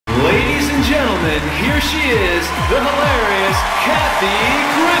Ladies and gentlemen, here she is, the hilarious Kathy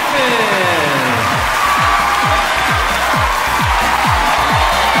Griffin.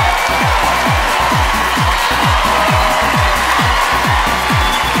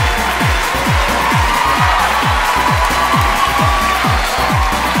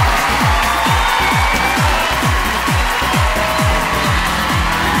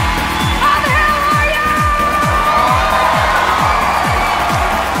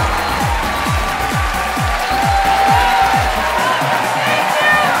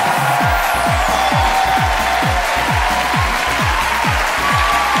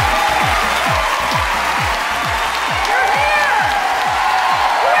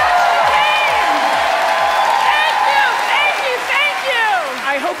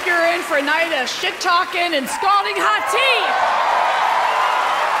 For a night of shit-talking and scalding hot tea.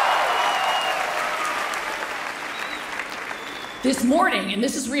 This morning, and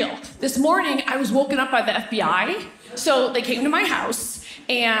this is real, this morning I was woken up by the FBI. So they came to my house,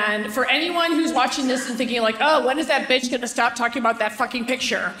 and for anyone who's watching this and thinking like, oh, when is that bitch gonna stop talking about that fucking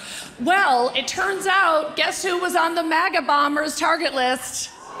picture? Well, it turns out, guess who was on the MAGA bombers target list?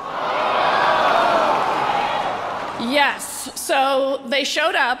 Yes, so they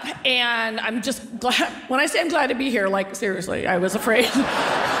showed up, and I'm just glad, when I say I'm glad to be here, like, seriously, I was afraid.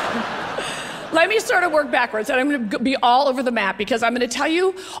 Let me sort of work backwards, and I'm gonna be all over the map, because I'm gonna tell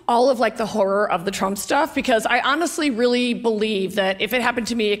you all of like the horror of the Trump stuff, because I honestly really believe that if it happened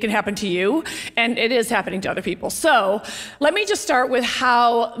to me, it can happen to you, and it is happening to other people. So let me just start with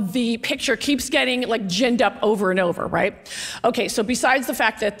how the picture keeps getting like ginned up over and over, right? Okay, so besides the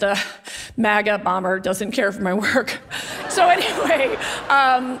fact that the MAGA bomber doesn't care for my work. So anyway,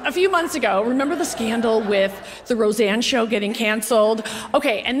 a few months ago, remember the scandal with the Roseanne show getting canceled?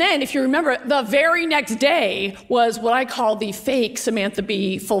 Okay, and then if you remember, the very next day was what I call the fake Samantha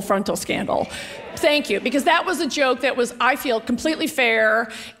Bee full frontal scandal. Thank you, because that was a joke that was, I feel, completely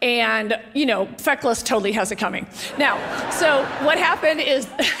fair, and, you know, feckless totally has it coming. Now, so what happened is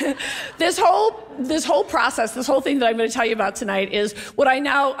this whole process, this whole thing that I'm going to tell you about tonight is what I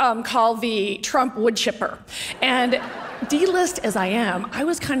now call the Trump wood chipper. And D-list as I am, I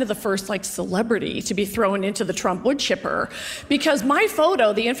was kind of the first like celebrity to be thrown into the Trump wood chipper, because my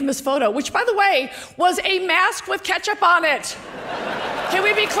photo, the infamous photo, which by the way was a mask with ketchup on it. Can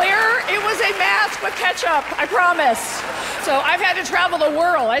we be clear? It was a mask with ketchup, I promise. So I've had to travel the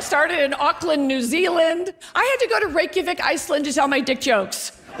world. I started in Auckland, New Zealand. I had to go to Reykjavik, Iceland to tell my dick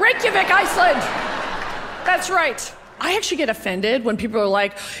jokes. Reykjavik, Iceland. That's right. I actually get offended when people are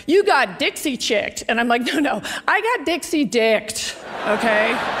like, you got Dixie chicked. And I'm like, no, I got Dixie dicked,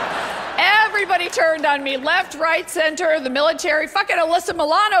 okay? Everybody turned on me, left, right, center, the military. Fucking Alyssa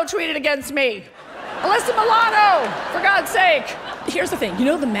Milano tweeted against me. Alyssa Milano, for God's sake. Here's the thing, you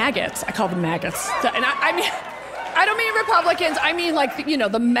know the maggots, I call them maggots. And I mean, I don't mean Republicans, I mean like, you know,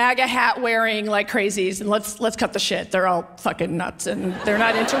 the MAGA hat wearing like crazies, and let's cut the shit. They're all fucking nuts, and they're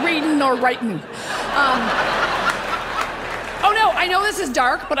not into reading nor writing. Oh no, I know this is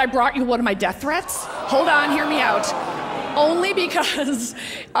dark, but I brought you one of my death threats. Hold on, hear me out. Only because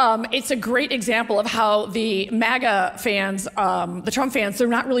it's a great example of how the MAGA fans, the Trump fans, they're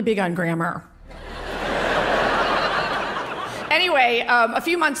not really big on grammar. Anyway, a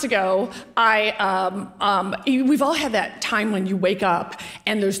few months ago, we've all had that time when you wake up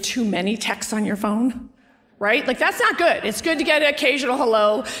and there's too many texts on your phone, right? Like, that's not good. It's good to get an occasional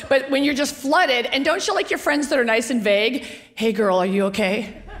hello, but when you're just flooded, and don't you like your friends that are nice and vague? Hey girl, are you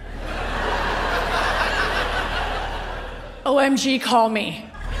okay? OMG, call me.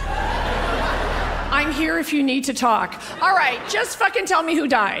 I'm here if you need to talk. All right, just fucking tell me who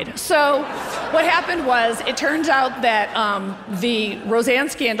died. So what happened was, it turns out that the Roseanne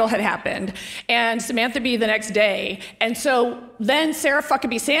scandal had happened, and Samantha Bee the next day, and so then Sarah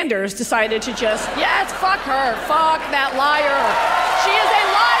Fuckabee Sanders decided to just, yes, fuck her, fuck that liar. She is a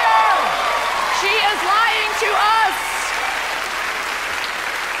liar. She is lying to us.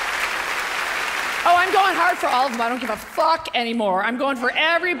 Oh, I'm going hard for all of them. I don't give a fuck anymore. I'm going for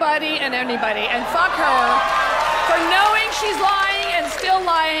everybody and anybody. And fuck her for knowing she's lying and still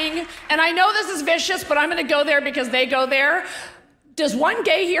lying. And I know this is vicious, but I'm gonna go there because they go there. Does one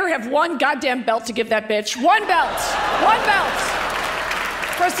gay here have one goddamn belt to give that bitch? One belt. One belt.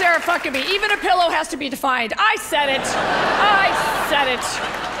 For Sarah Fuckabee. Even a pillow has to be defined. I said it. I said it.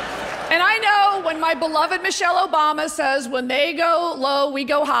 And I know when my beloved Michelle Obama says, when they go low, we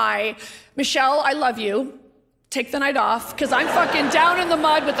go high. Michelle, I love you. Take the night off, because I'm fucking down in the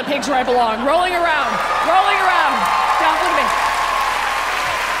mud with the pigs where I belong. Rolling around. Rolling around. Down, look at me.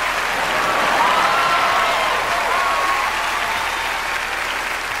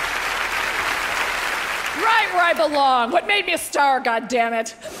 right where I belong. What made me a star,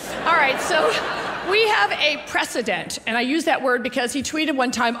 goddammit? All right, so we have a precedent, and I use that word because he tweeted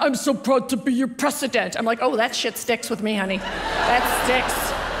one time, "I'm so proud to be your precedent." I'm like, oh, that shit sticks with me, honey. That sticks.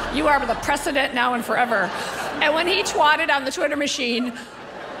 You are the precedent now and forever. And when he twatted on the Twitter machine,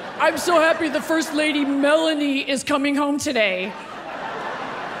 "I'm so happy the First Lady Melanie is coming home today."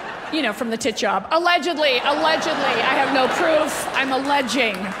 You know, from the tit job. Allegedly. I have no proof. I'm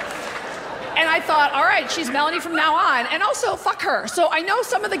alleging. And I thought, all right, she's Melanie from now on. And also, fuck her. So I know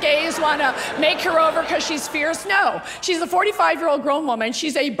some of the gays want to make her over because she's fierce. No, she's a 45-year-old grown woman.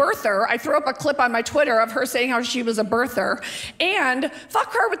 She's a birther. I threw up a clip on my Twitter of her saying how she was a birther. And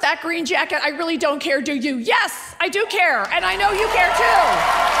fuck her with that green jacket. I really don't care, do you? Yes, I do care. And I know you care too.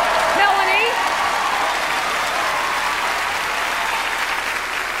 Melanie.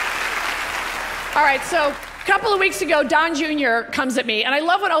 All right, so a couple of weeks ago, Don Jr. comes at me, and I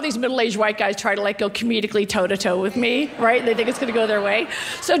love when all these middle-aged white guys try to like go comedically toe-to-toe with me, right? They think it's gonna go their way.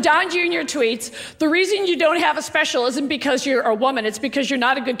 So Don Jr. tweets, "The reason you don't have a special isn't because you're a woman, it's because you're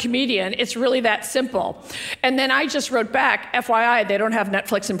not a good comedian. It's really that simple." And then I just wrote back, "FYI, they don't have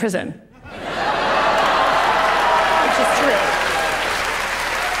Netflix in prison." Which is true.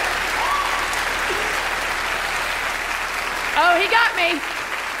 Oh, he got me.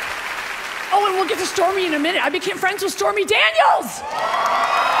 Oh, and we'll get to Stormy in a minute. I became friends with Stormy Daniels.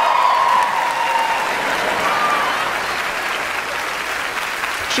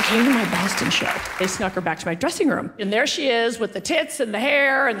 She came to my Boston show. They snuck her back to my dressing room. And there she is with the tits and the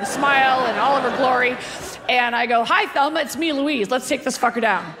hair and the smile and all of her glory. And I go, "Hi, Thelma, it's me, Louise. Let's take this fucker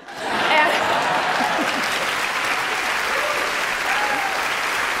down."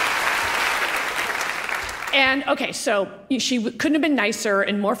 And okay, so she couldn't have been nicer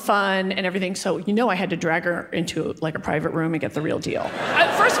and more fun and everything. So you know I had to drag her into like a private room and get the real deal.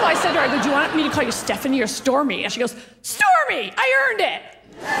 First of all, I said to her, I go, "Do you want me to call you Stephanie or Stormy?" And she goes, "Stormy, I earned it."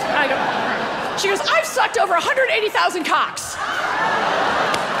 And I go, she goes, "I've sucked over 180,000 cocks."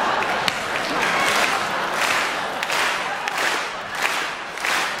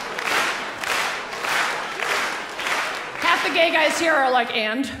 Half the gay guys here are like,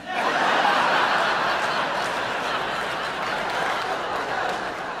 "And?"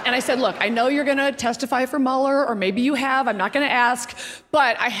 And I said, "Look, I know you're gonna testify for Mueller, or maybe you have, I'm not gonna ask,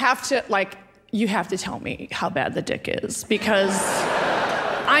 but I have to, like, you have to tell me how bad the dick is, because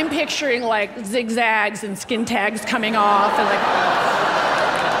I'm picturing like zigzags and skin tags coming off and like..."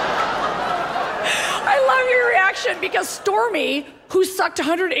 I love your reaction, because Stormy, who sucked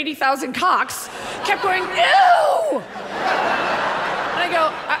 180,000 cocks, kept going, "Ew!" And I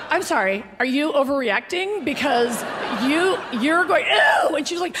go, I'm sorry, are you overreacting? Because you're going, "Ew!" And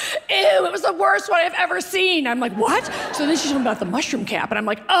she's like, "Ew, it was the worst one I've ever seen." I'm like, "What?" So then she's talking about the mushroom cap, and I'm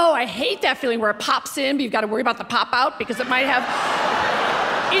like, "Oh, I hate that feeling where it pops in, but you've got to worry about the pop out because it might have,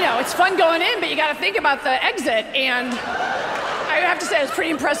 you know, it's fun going in, but you got to think about the exit." And I have to say, it's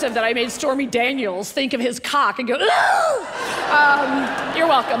pretty impressive that I made Stormy Daniels think of his cock and go, "Ew!" You're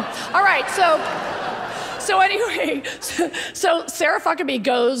welcome. All right, so anyway, so Sarah Huckabee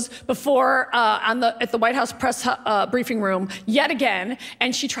goes before at the White House press briefing room yet again,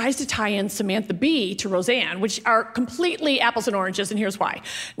 and she tries to tie in Samantha Bee to Roseanne, which are completely apples and oranges, and here's why.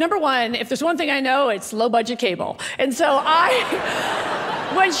 Number one, if there's one thing I know, it's low budget cable, and so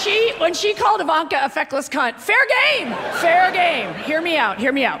when she called Ivanka a feckless cunt, fair game. Hear me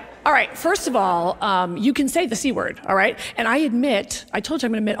out. All right, first of all, you can say the C word, all right? And I told you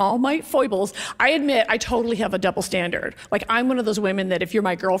I'm gonna admit all my foibles. I admit I totally have a double standard. Like, I'm one of those women that if you're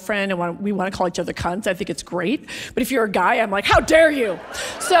my girlfriend and we wanna call each other cunts, I think it's great. But if you're a guy, I'm like, how dare you?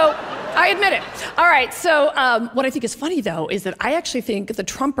 So I admit it. All right, so what I think is funny though is that I actually think the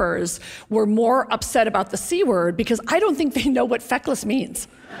Trumpers were more upset about the C word because I don't think they know what feckless means.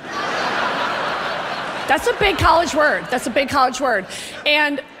 That's a big college word.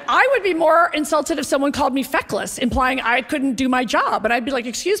 And I would be more insulted if someone called me feckless, implying I couldn't do my job. And I'd be like,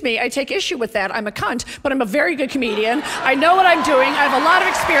 "Excuse me, I take issue with that. I'm a cunt, but I'm a very good comedian. I know what I'm doing. I have a lot of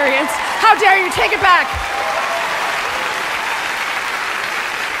experience. How dare you take it back?"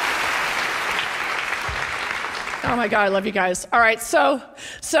 Oh my God, I love you guys. All right,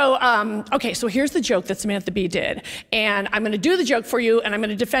 okay, so here's the joke that Samantha Bee did. And I'm gonna do the joke for you, and I'm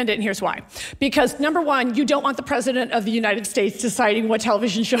gonna defend it, and here's why. Because number one, you don't want the President of the United States deciding what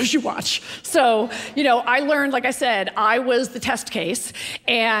television shows you watch. So, you know, I learned, like I said, I was the test case,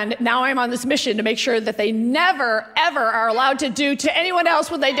 and now I'm on this mission to make sure that they never, ever are allowed to do to anyone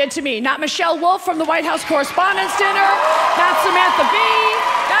else what they did to me. Not Michelle Wolf from the White House Correspondents' Dinner, not Samantha Bee,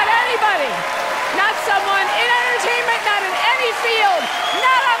 not anybody. Not someone in entertainment, not in any field,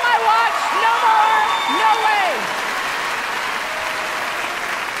 not on my watch, no more, no way.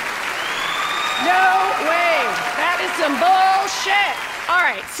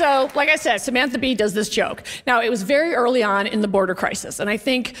 right, so like I said, Samantha Bee does this joke. Now, it was very early on in the border crisis, and I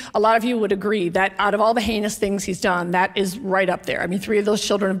think a lot of you would agree that out of all the heinous things he's done, that is right up there. I mean, 3 of those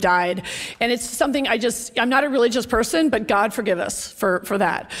children have died, and it's something I'm not a religious person, but God forgive us for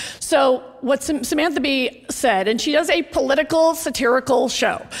that. So what Samantha Bee said, and she does a political, satirical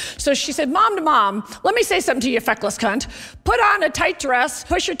show. So she said, mom to mom, let me say something to you, feckless cunt. Put on a tight dress,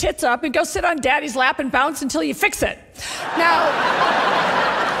 push your tits up, and go sit on daddy's lap and bounce until you fix it. Now,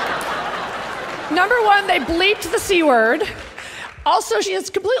 number one, they bleeped the C word. Also, she is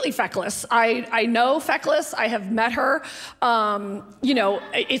completely feckless. I know feckless. I have met her. You know,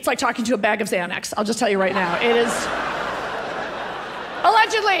 it's like talking to a bag of Xanax. I'll just tell you right now. It is...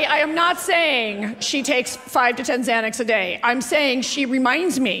 Allegedly, I am not saying she takes 5 to 10 Xanax a day. I'm saying she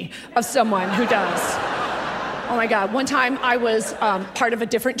reminds me of someone who does. Oh my God, one time I was part of a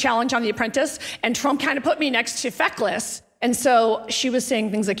different challenge on The Apprentice, and Trump kind of put me next to feckless. And so she was saying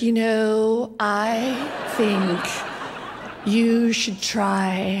things like, you know, I think you should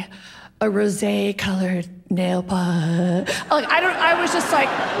try a rosé-colored nail polish. Like, I was just like,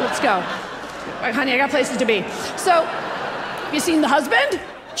 let's go. Honey, I got places to be. So, have you seen The Husband?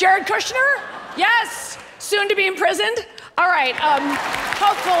 Jared Kushner? Yes, soon to be imprisoned. All right,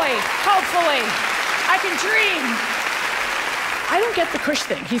 hopefully, I can dream. I don't get the Kush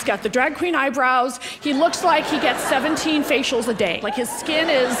thing. He's got the drag queen eyebrows. He looks like he gets 17 facials a day. Like his skin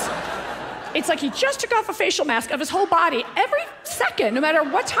is, it's like he just took off a facial mask of his whole body every second, no matter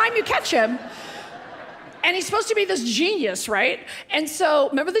what time you catch him. And he's supposed to be this genius, right? And so,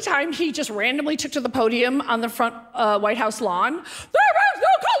 remember the time he just randomly took to the podium on the front White House lawn? There is no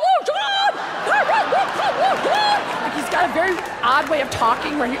collusion! There is no collusion! Like he's got a very odd way of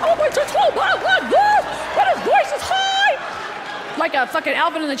talking where he, oh my God, but his voice is high! Like a fucking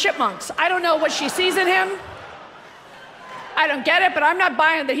Alvin and the Chipmunks. I don't know what she sees in him. I don't get it, but I'm not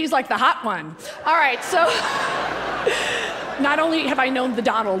buying that he's like the hot one. All right, so... Not only have I known the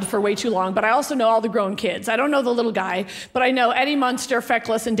Donald for way too long, but I also know all the grown kids. I don't know the little guy, but I know Eddie Munster,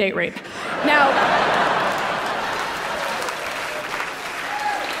 feckless, and date rape. Now,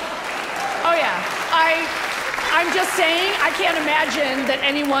 oh yeah, I'm just saying, I can't imagine that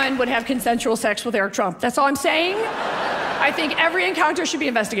anyone would have consensual sex with Eric Trump. That's all I'm saying. I think every encounter should be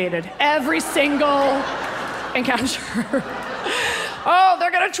investigated. Every single encounter. Oh, they're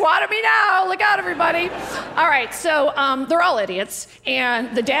gonna twat at me now. Look out, everybody. All right, so they're all idiots,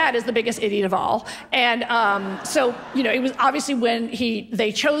 and the dad is the biggest idiot of all. And so, you know, it was obviously when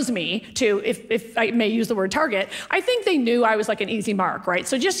they chose me to, if I may use the word target, I think they knew I was like an easy mark, right?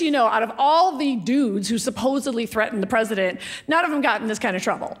 So just so you know, out of all the dudes who supposedly threatened the president, none of them got in this kind of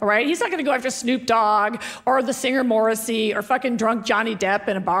trouble, all right? He's not gonna go after Snoop Dogg, or the singer Morrissey, or fucking drunk Johnny Depp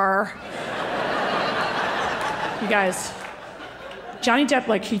in a bar. You guys. Johnny Depp,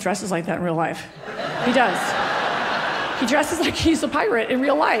 like, he dresses like that in real life. He does. He dresses like he's a pirate in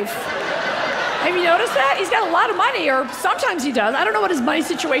real life. Have you noticed that? He's got a lot of money, or sometimes he does. I don't know what his money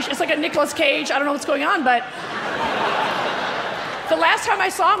situation is. It's like a Nicolas Cage. I don't know what's going on, but the last time I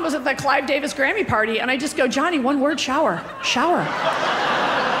saw him was at the Clive Davis Grammy party, and I just go, Johnny, one word, shower. Shower.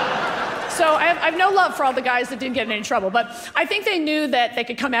 So I have no love for all the guys that didn't get in any trouble, but I think they knew that they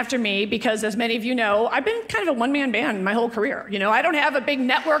could come after me because, as many of you know, I've been kind of a one-man band my whole career. You know, I don't have a big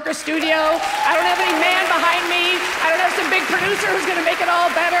network or studio. I don't have any man behind me. I don't have some big producer who's gonna make it all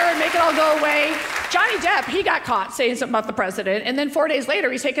better and make it all go away. Johnny Depp, he got caught saying something about the president, and then 4 days later,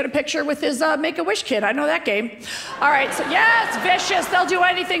 he's taking a picture with his Make-A-Wish kid. I know that game. All right, so yes, vicious. They'll do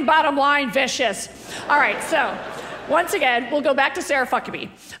anything, bottom line, vicious. All right, so once again, we'll go back to Sarah Huckabee.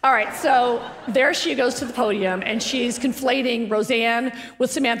 All right, so there she goes to the podium, and she's conflating Roseanne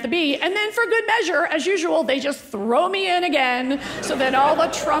with Samantha Bee, and then for good measure, as usual, they just throw me in again, so then all the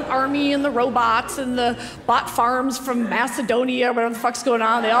Trump army and the robots and the bot farms from Macedonia, whatever the fuck's going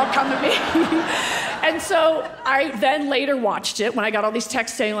on, they all come to me. And so I then later watched it when I got all these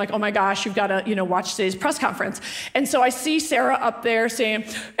texts saying like, oh my gosh, you've got to, you know, watch today's press conference. And so I see Sarah up there saying,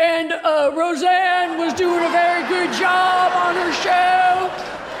 and Roseanne was doing a very good job on her show,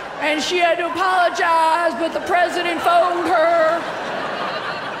 and she had to apologize, but the president phoned her.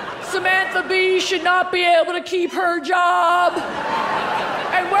 Samantha Bee should not be able to keep her job.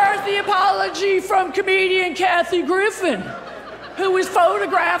 And where's the apology from comedian Kathy Griffin, who was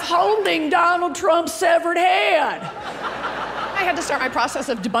photographed holding Donald Trump's severed head? I had to start my process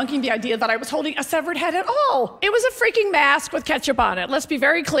of debunking the idea that I was holding a severed head at all. It was a freaking mask with ketchup on it. Let's be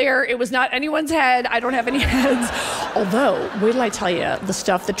very clear, it was not anyone's head. I don't have any heads. Although, wait till I tell you the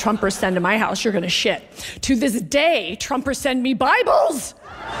stuff that Trumpers send to my house, you're gonna shit. To this day, Trumpers send me Bibles.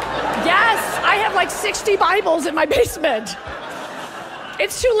 Yes, I have like 60 Bibles in my basement.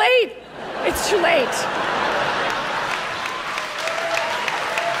 It's too late. It's too late.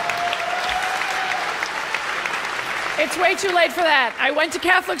 It's way too late for that. I went to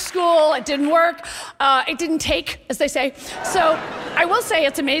Catholic school. It didn't work. It didn't take, as they say. So I will say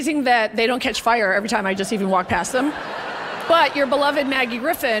it's amazing that they don't catch fire every time I just even walk past them. But your beloved Maggie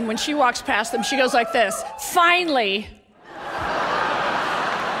Griffin, when she walks past them, she goes like this, finally.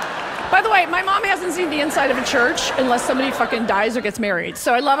 By the way, my mom hasn't seen the inside of a church unless somebody fucking dies or gets married.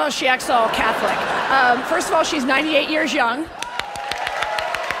 So I love how she acts all Catholic. First of all, she's 98 years young.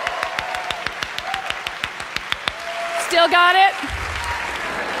 Still got it?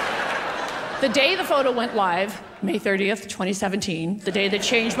 The day the photo went live, May 30th, 2017, the day that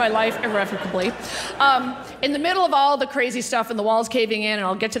changed my life irrevocably, in the middle of all the crazy stuff and the walls caving in, and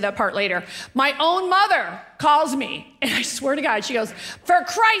I'll get to that part later, my own mother calls me, and I swear to God, she goes, for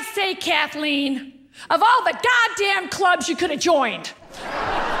Christ's sake, Kathleen, of all the goddamn clubs you could have joined.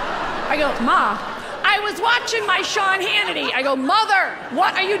 I go, Ma, I was watching my Sean Hannity. I go, Mother,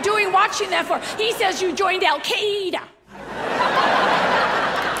 what are you doing watching that for? He says you joined Al-Qaeda.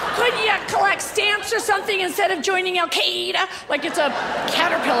 Couldn't you collect stamps or something instead of joining Al-Qaeda? Like it's a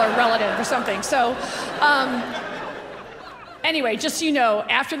caterpillar relative or something. So, anyway, just so you know,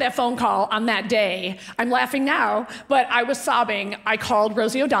 after that phone call on that day, I'm laughing now, but I was sobbing. I called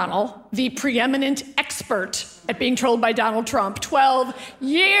Rosie O'Donnell, the preeminent expert at being trolled by Donald Trump. 12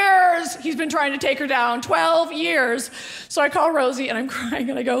 years he's been trying to take her down, 12 years. So I call Rosie and I'm crying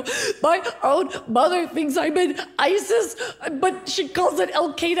and I go, my own mother thinks I'm in ISIS, but she calls it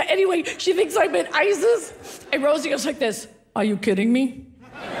Al-Qaeda anyway. She thinks I'm in ISIS. And Rosie goes like this, are you kidding me?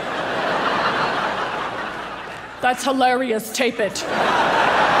 That's hilarious, tape it.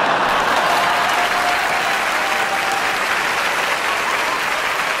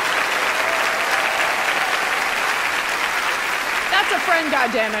 That's a friend,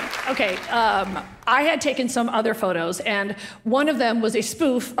 goddammit. Okay, I had taken some other photos, and one of them was a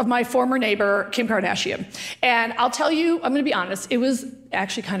spoof of my former neighbor, Kim Kardashian. And I'll tell you, I'm gonna be honest, it was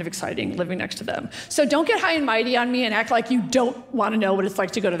actually kind of exciting living next to them. So don't get high and mighty on me and act like you don't want to know what it's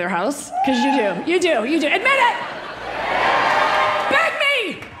like to go to their house, because you do, you do, you do. Admit it! Beg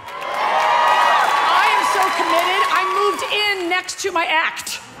me! I am so committed, I moved in next to my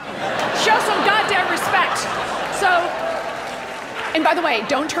act. Show some goddamn respect. So, and by the way,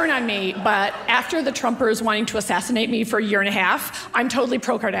 don't turn on me, but after the Trumpers wanting to assassinate me for a year and a half, I'm totally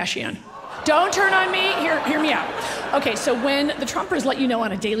pro-Kardashian. Don't turn on me, hear me out. Okay, so when the Trumpers let you know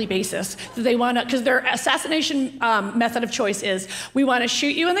on a daily basis that they want to, because their assassination method of choice is, we want to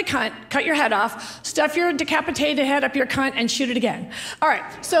shoot you in the cunt, cut your head off, stuff your decapitated head up your cunt, and shoot it again. All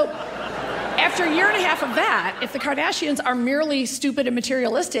right, so after a year and a half of that, if the Kardashians are merely stupid and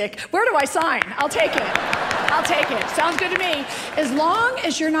materialistic, where do I sign? I'll take it. I'll take it. Sounds good to me. As long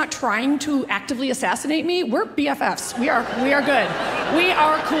as you're not trying to actively assassinate me, we're BFFs. We are good. We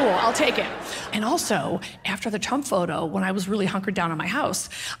are cool. I'll take it. And also, after the Trump photo, when I was really hunkered down in my house,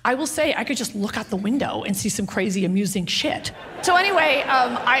 I will say I could just look out the window and see some crazy, amusing shit. So anyway,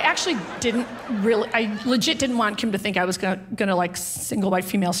 I legit didn't want Kim to think I was gonna like single white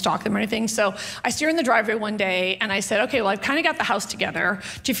female stalk them or anything. So I see her in the driveway one day and I said, okay, well, I've kind of got the house together.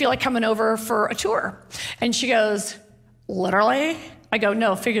 Do you feel like coming over for a tour? And she goes, literally? I go,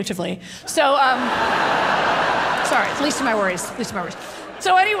 no, figuratively. So, sorry, least of my worries, least of my worries.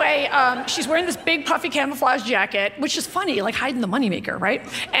 So anyway, she's wearing this big puffy camouflage jacket, which is funny, like hiding the moneymaker, right?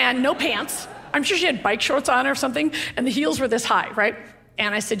 And no pants. I'm sure she had bike shorts on or something, and the heels were this high, right?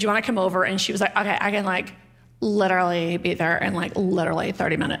 And I said, do you want to come over? And she was like, okay, I can like literally be there in like literally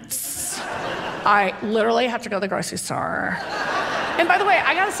 30 minutes. I literally have to go to the grocery store. And by the way,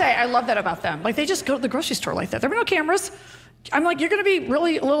 I gotta say, I love that about them. Like they just go to the grocery store like that. There were no cameras. I'm like, you're gonna be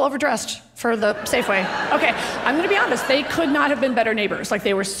really a little overdressed for the Safeway. Okay, I'm gonna be honest, they could not have been better neighbors. Like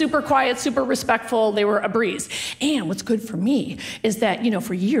they were super quiet, super respectful, they were a breeze. And what's good for me is that, you know,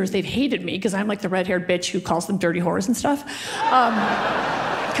 for years they've hated me because I'm like the red-haired bitch who calls them dirty whores and stuff.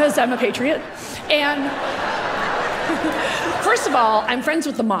 Because I'm a patriot. And first of all, I'm friends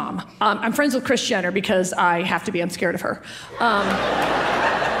with the mom. I'm friends with Kris Jenner because I have to be, I'm scared of her.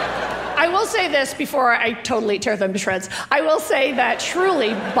 I will say this before I totally tear them to shreds. I will say that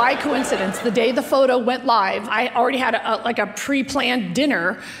truly, by coincidence, the day the photo went live, I already had a pre-planned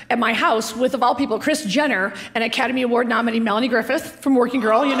dinner at my house with, of all people, Kris Jenner and Academy Award nominee Melanie Griffith from Working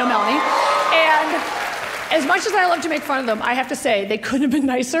Girl, you know Melanie. And As much as I love to make fun of them, I have to say they couldn't have been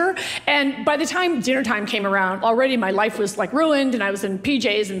nicer. And by the time dinner time came around, already my life was like ruined, and I was in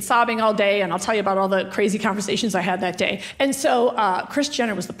PJs and sobbing all day, and I'll tell you about all the crazy conversations I had that day. And so Kris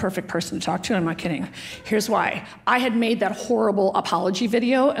Jenner was the perfect person to talk to, I'm not kidding. Here's why. I had made that horrible apology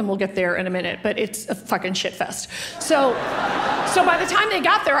video, and we'll get there in a minute, but it's a fucking shit fest. So by the time they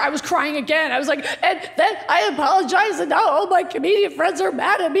got there, I was crying again. I was like, and then I apologize, and now all my comedian friends are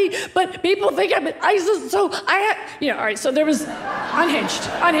mad at me, but people think I'm an ISIS, so I had, all right, so there was unhinged.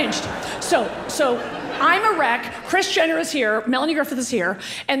 So I'm a wreck, Kris Jenner is here, Melanie Griffith is here,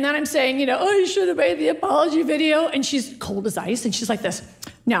 and then I'm saying, you should have made the apology video, and she's cold as ice, and she's like this,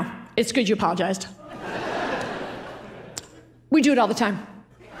 no, it's good you apologized. We do it all the time.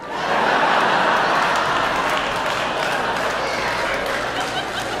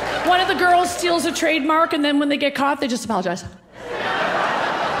 One of the girls steals a trademark, and then when they get caught, they just apologize.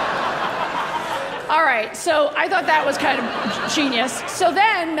 All right, so I thought that was kind of genius. So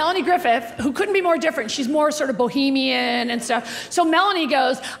then Melanie Griffith, who couldn't be more different, she's more sort of bohemian and stuff. So Melanie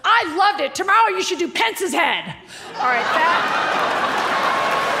goes, I loved it. Tomorrow you should do Pence's head. All right, that.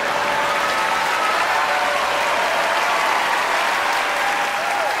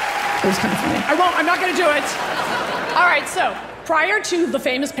 It was kind of funny. I'm not gonna do it. All right, so prior to the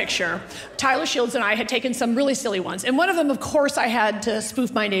famous picture, Tyler Shields and I had taken some really silly ones. And one of them, of course, I had to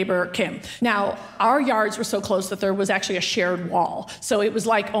spoof my neighbor, Kim. Now, our yards were so close that there was actually a shared wall. So it was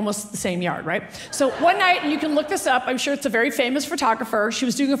like almost the same yard, right? So one night, and you can look this up, I'm sure it's a very famous photographer, she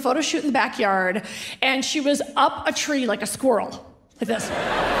was doing a photo shoot in the backyard, and she was up a tree like a squirrel, like this,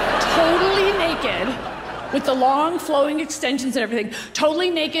 totally naked, with the long flowing extensions and everything, totally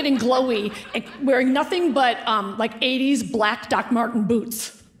naked and glowy, and wearing nothing but like 80s black Doc Marten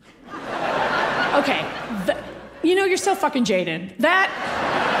boots. Okay, you're so fucking jaded.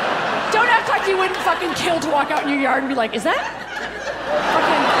 Don't act like you wouldn't fucking kill to walk out in your yard and be like, is that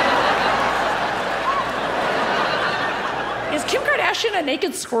fucking... Is Kim Kardashian a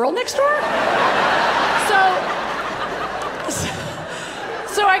naked squirrel next door?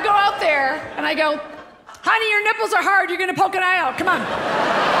 So I go out there and I go, honey, your nipples are hard. You're gonna poke an eye out. Come on.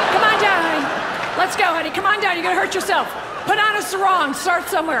 Come on down, honey. Let's go, honey. Come on down. You're gonna hurt yourself. Put on a sarong. Start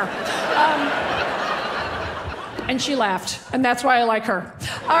somewhere. And she laughed, and that's why I like her.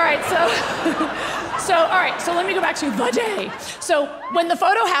 All right, so let me go back to the day. So when the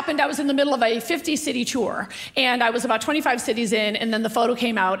photo happened, I was in the middle of a 50-city tour, and I was about 25 cities in, and then the photo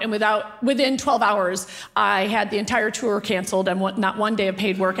came out, and within 12 hours, I had the entire tour canceled and not one day of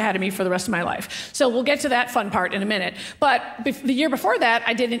paid work ahead of me for the rest of my life. So we'll get to that fun part in a minute. But the year before that,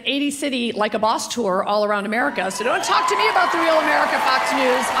 I did an 80-city Like a Boss tour all around America, so don't talk to me about the real America, Fox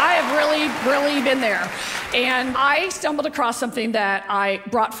News. I have really, really been there. And I stumbled across something that I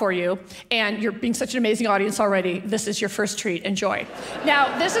brought for you, and you're being such an amazing audience already. This is your first treat. Enjoy.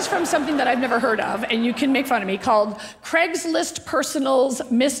 Now, this is from something that I've never heard of, and you can make fun of me, called Craigslist Personals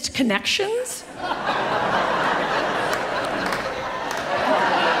Missed Connections.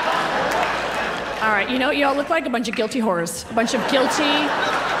 All right, you know what you all look like? A bunch of guilty whores. A bunch of guilty,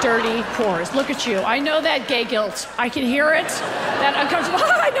 dirty whores. Look at you. I know that gay guilt. I can hear it. That uncomfortable,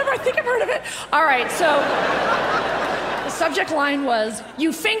 I think I've heard of it. All right, so the subject line was,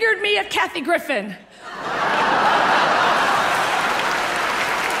 you fingered me at Kathy Griffin.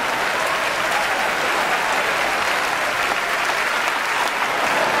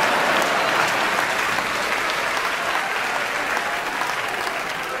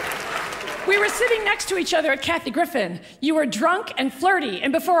 We were sitting next to each other at Kathy Griffin. You were drunk and flirty,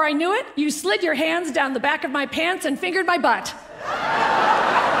 and before I knew it, you slid your hands down the back of my pants and fingered my butt.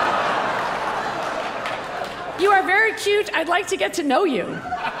 You are very cute. I'd like to get to know you.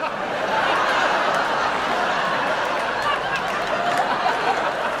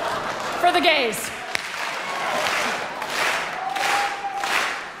 For the gays.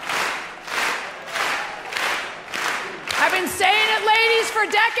 I've been saying it, ladies, for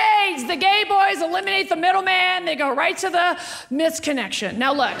decades. The gay boys eliminate the middleman. They go right to the misconnection.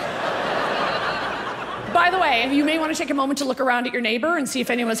 Now look. By the way, you may want to take a moment to look around at your neighbor and see if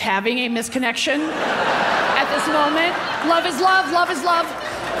anyone's having a misconnection at this moment. Love is love, love is love.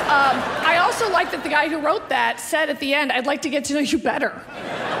 I also like that the guy who wrote that said at the end, I'd like to get to know you better.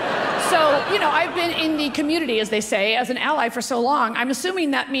 So, I've been in the community, as they say, as an ally for so long, I'm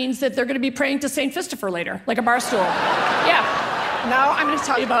assuming that means that they're going to be praying to St. Christopher later, like a bar stool. Yeah. Now I'm going to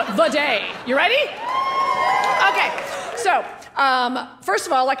tell you about the day. You ready? Okay. So, first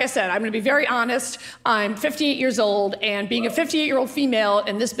of all, like I said, I'm going to be very honest. I'm 58 years old, and being a 58-year-old female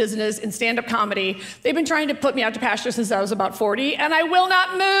in this business, in stand-up comedy, they've been trying to put me out to pasture since I was about 40, and I will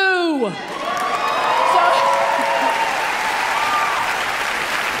not moo. So,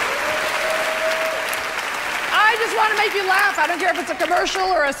 I just want to make you laugh. I don't care if it's a commercial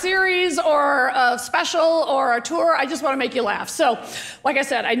or a series or a special or a tour. I just want to make you laugh. So, like I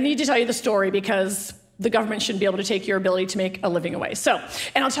said, I need to tell you the story because the government shouldn't be able to take your ability to make a living away. So,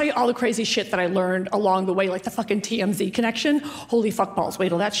 and I'll tell you all the crazy shit that I learned along the way, like the fucking TMZ connection. Holy fuck balls, wait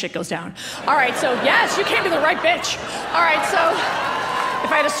till that shit goes down. All right, so yes, you came to the right bitch. All right, so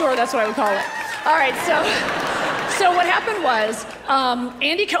if I had a store, that's what I would call it. All right, so what happened was,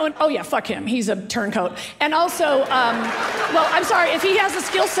 Andy Cohen, oh yeah, fuck him, he's a turncoat. And also, well, I'm sorry, if he has a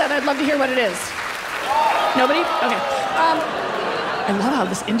skill set, I'd love to hear what it is. Nobody? Okay. I love how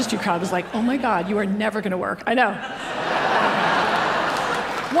this industry crowd was like, oh my God, you are never gonna work. I know.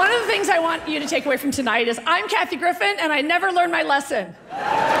 One of the things I want you to take away from tonight is I'm Kathy Griffin and I never learned my lesson.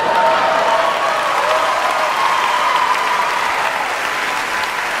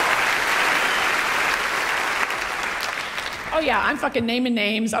 Oh yeah, I'm fucking naming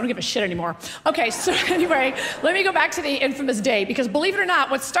names. I don't give a shit anymore. Okay, so anyway, let me go back to the infamous day because believe it or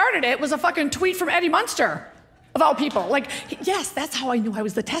not, what started it was a fucking tweet from Eddie Munster. Of all people. Like, yes, that's how I knew I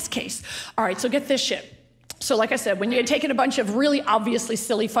was the test case. All right, so get this shit. So like I said, when you had taken a bunch of really obviously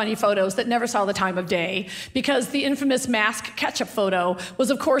silly, funny photos that never saw the time of day, because the infamous mask ketchup photo was,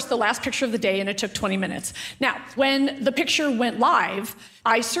 of course, the last picture of the day, and it took 20 minutes. Now, when the picture went live,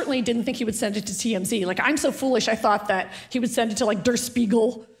 I certainly didn't think he would send it to TMZ. Like, I'm so foolish, I thought that he would send it to, like, Der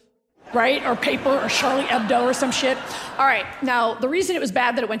Spiegel, right? Or Paper, or Charlie Hebdo, or some shit. All right, now, the reason it was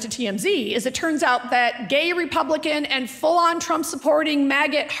bad that it went to TMZ is it turns out that gay Republican and full-on Trump-supporting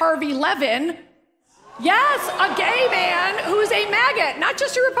maggot Harvey Levin, yes, a gay man who's a maggot, not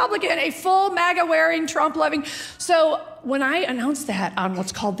just a Republican, a full MAGA-wearing, Trump-loving. So when I announced that on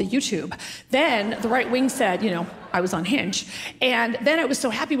what's called the YouTube, then the right wing said, you know, I was unhinged. And then I was so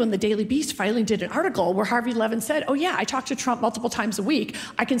happy when the Daily Beast finally did an article where Harvey Levin said, oh yeah, I talk to Trump multiple times a week.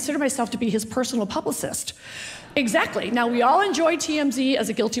 I consider myself to be his personal publicist. Exactly. Now, we all enjoy TMZ as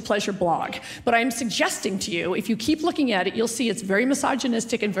a guilty pleasure blog, but I'm suggesting to you, if you keep looking at it, you'll see it's very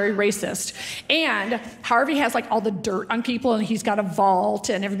misogynistic and very racist. And Harvey has like all the dirt on people, and he's got a vault,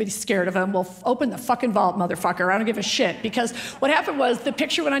 and everybody's scared of him. Well, open the fucking vault, motherfucker. I don't give a shit, because what happened was the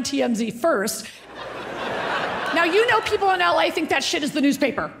picture went on TMZ first. Now, you know people in LA think that shit is the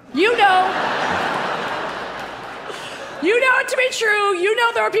newspaper. You know. You know it to be true. You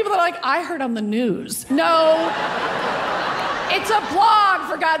know there are people that are like, I heard on the news. No. It's a blog,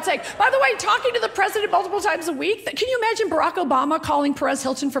 for God's sake. By the way, talking to the president multiple times a week, can you imagine Barack Obama calling Perez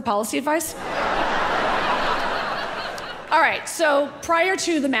Hilton for policy advice? All right, so prior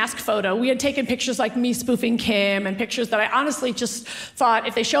to the mask photo, we had taken pictures like me spoofing Kim and pictures that I honestly just thought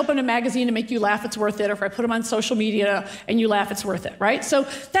if they show up in a magazine and make you laugh, it's worth it. Or if I put them on social media and you laugh, it's worth it, right? So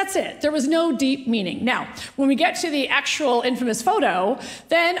that's it. There was no deep meaning. Now, when we get to the actual infamous photo,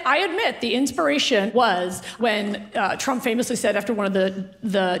 then I admit the inspiration was when Trump famously said after one of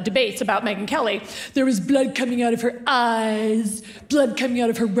the debates about Megyn Kelly, there was blood coming out of her eyes, blood coming out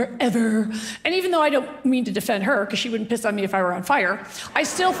of her wherever. And even though I don't mean to defend her, because she wouldn't piss on me if I were on fire, I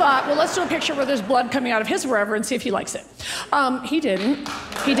still thought, well, let's do a picture where there's blood coming out of his wherever and see if he likes it. He didn't.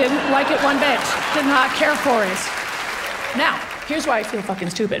 He didn't like it one bit. Did not care for it. Now, here's why I feel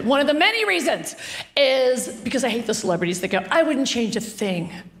fucking stupid. One of the many reasons is because I hate the celebrities that go, I wouldn't change a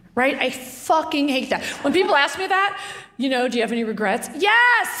thing, right? I fucking hate that. When people ask me that, you know, do you have any regrets?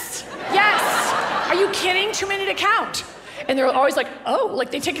 Yes! Yes! Are you kidding? Too many to count. And they're always like, oh, like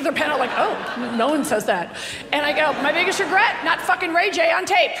they take their pen out like, oh, no one says that. And I go, my biggest regret, not fucking Ray J on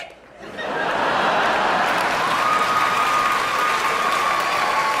tape.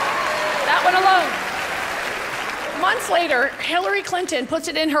 That one alone. Months later, Hillary Clinton puts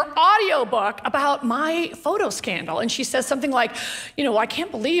it in her audiobook about my photo scandal. And she says something like, you know, I can't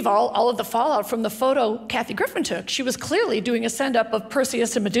believe all of the fallout from the photo Kathy Griffin took. She was clearly doing a send-up of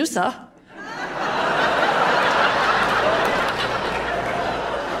Perseus and Medusa.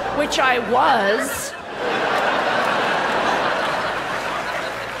 Which I was.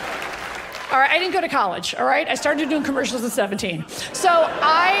 All right, I didn't go to college, all right? I started doing commercials at 17. So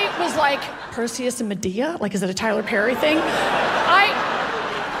I was like, Perseus and Medea? Like, is it a Tyler Perry thing?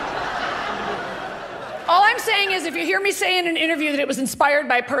 All I'm saying is if you hear me say in an interview that it was inspired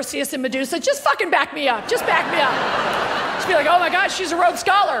by Perseus and Medusa, just fucking back me up. Just back me up. Just be like, oh my God, she's a Rhodes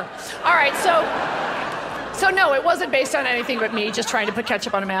Scholar. All right, So no, it wasn't based on anything but me just trying to put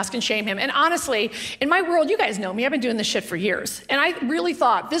ketchup on a mask and shame him. And honestly, in my world, you guys know me, I've been doing this shit for years. And I really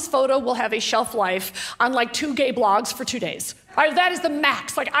thought this photo will have a shelf life on like 2 gay blogs for 2 days. That is the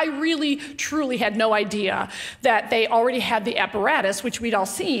max. Like, I really, truly had no idea that they already had the apparatus, which we'd all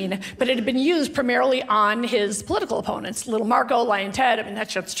seen, but it had been used primarily on his political opponents, Little Marco, Lion Ted. I mean,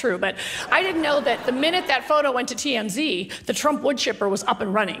 that shit's true, but I didn't know that the minute that photo went to TMZ, the Trump wood chipper was up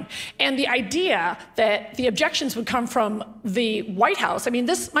and running. And the idea that the objections would come from the White House, I mean,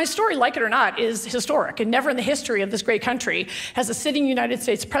 my story, like it or not, is historic, and never in the history of this great country has a sitting United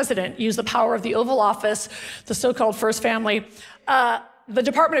States president used the power of the Oval Office, the so-called First Family, the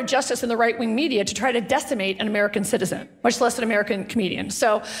Department of Justice and the right-wing media to try to decimate an American citizen, much less an American comedian.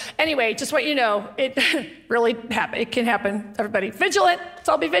 So anyway, just want you to know, it really happen. It can happen, everybody. Vigilant, let's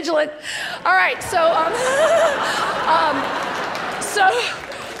all be vigilant. All right, so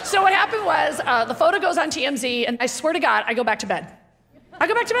what happened was the photo goes on TMZ, and I swear to God, I go back to bed. I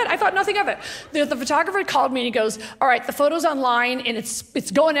go back to bed. I thought nothing of it. The photographer called me and he goes, all right, the photo's online and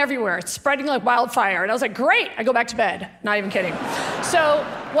it's going everywhere. It's spreading like wildfire. And I was like, great. I go back to bed. Not even kidding. So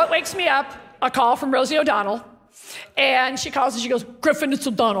what wakes me up? A call from Rosie O'Donnell. And she calls and she goes, Griffin, it's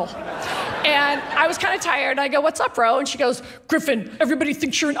O'Donnell. And I was kind of tired. I go, what's up, Ro? And she goes, Griffin, everybody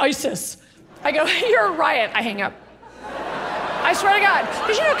thinks you're in ISIS. I go, you're a riot. I hang up. I swear to God.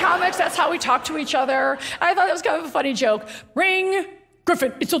 Because you know, comics, that's how we talk to each other. I thought that was kind of a funny joke. Ring.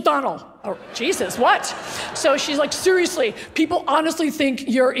 Griffin, it's O'Donnell. Oh, Jesus, what? So she's like, seriously, people honestly think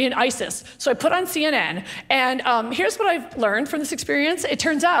you're in ISIS. So I put on CNN, and here's what I've learned from this experience. It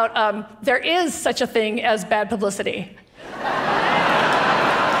turns out there is such a thing as bad publicity.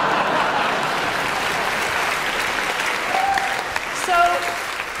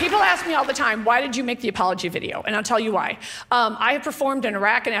 People ask me all the time, why did you make the apology video? And I'll tell you why. I have performed in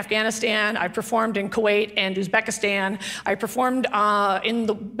Iraq and Afghanistan. I've performed in Kuwait and Uzbekistan. I performed in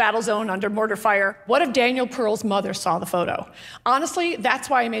the battle zone under mortar fire. What if Daniel Pearl's mother saw the photo? Honestly,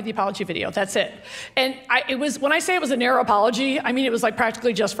 that's why I made the apology video. That's it. And when I say it was a narrow apology, I mean it was like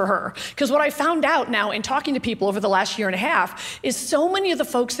practically just for her. Because what I found out now in talking to people over the last year and a half is so many of the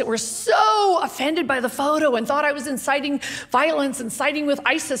folks that were so offended by the photo and thought I was inciting violence and siding with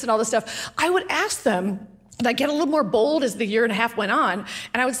ISIS and all this stuff, I would ask them, and I get a little more bold as the year and a half went on,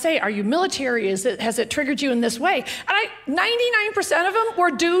 and I would say, are you military? Has it triggered you in this way? And 99% of them were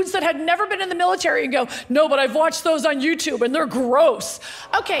dudes that had never been in the military and go, no, but I've watched those on YouTube and they're gross.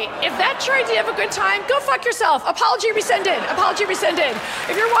 Okay, if that tried to have a good time, go fuck yourself. Apology rescinded, apology rescinded.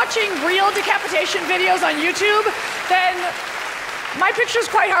 If you're watching real decapitation videos on YouTube, then my picture's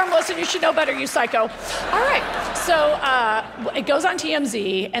quite harmless and you should know better, you psycho. All right, so it goes on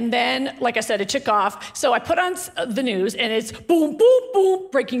TMZ, and then, like I said, it took off. So I put on the news, and it's boom, boom, boom,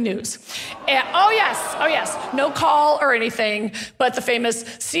 breaking news. And, oh yes, no call or anything, but the famous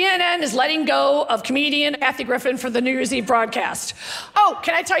CNN is letting go of comedian Kathy Griffin for the New Year's Eve broadcast. Oh,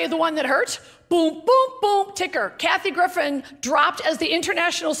 can I tell you the one that hurt? Boom, boom, boom, ticker. Kathy Griffin dropped as the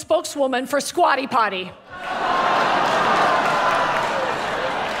international spokeswoman for Squatty Potty.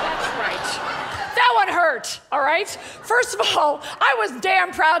 Hurt, all right? First of all, I was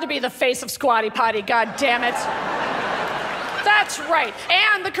damn proud to be the face of Squatty Potty, god damn it. That's right.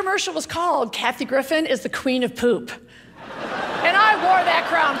 And the commercial was called Kathy Griffin is the Queen of Poop. And I wore that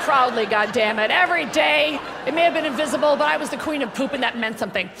crown proudly, god damn it. Every day, it may have been invisible, but I was the Queen of Poop and that meant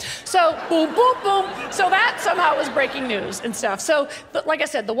something. So boom, boom, boom. So that somehow was breaking news and stuff. So like I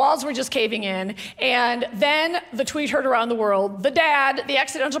said, the walls were just caving in. And then the tweet heard around the world, the dad, the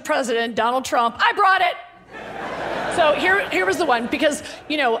accidental president, Donald Trump, I brought it. So here was the one, because,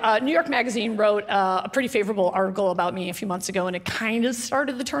 you know, New York Magazine wrote a pretty favorable article about me a few months ago, and it kind of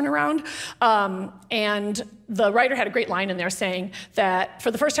started the turnaround. And the writer had a great line in there saying that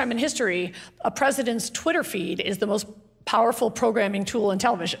for the first time in history, a president's Twitter feed is the most powerful programming tool in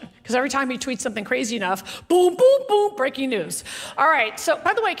television. Because every time he tweets something crazy enough, boom, boom, boom, breaking news. All right, so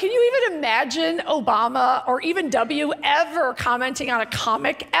by the way, can you even imagine Obama or even W ever commenting on a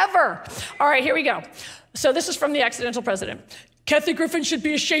comic ever? All right, here we go. So this is from the accidental president. Kathy Griffin should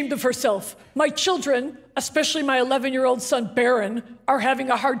be ashamed of herself. My children, especially my 11-year-old son, Barron, are having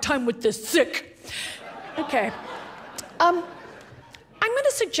a hard time with this. Sick. Okay. I'm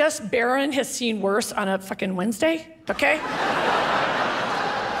gonna suggest Barron has seen worse on a fucking Wednesday, okay?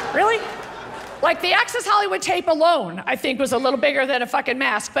 Really? Like the Access Hollywood tape alone, I think, was a little bigger than a fucking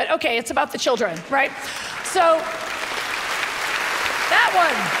mask, but okay, it's about the children, right? So, that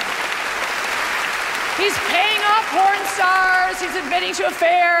one. He's paying off porn stars. He's admitting to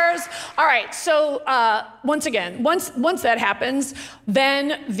affairs. All right, so once that happens,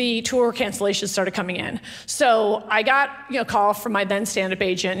 then the tour cancellations started coming in. So I got a call from my then stand-up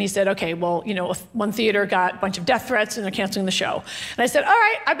agent, and he said, okay, well, one theater got a bunch of death threats, and they're canceling the show. And I said, all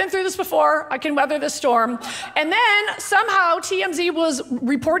right, I've been through this before. I can weather this storm. And then somehow TMZ was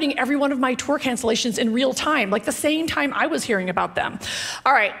reporting every one of my tour cancellations in real time, like the same time I was hearing about them.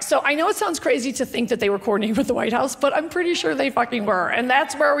 All right, so I know it sounds crazy to think that they were coordinating with the White House, but I'm pretty sure they fucking were. And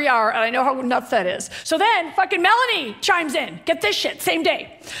that's where we are, and I know how nuts that is. So then fucking Melanie chimes in. Get this shit, same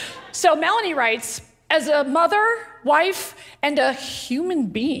day. So Melanie writes, as a mother, wife, and a human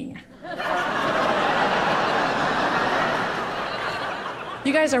being.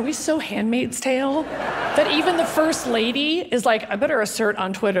 You guys, are we so Handmaid's Tale that even the first lady is like, I better assert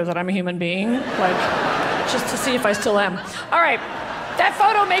on Twitter that I'm a human being, like, just to see if I still am. All right. That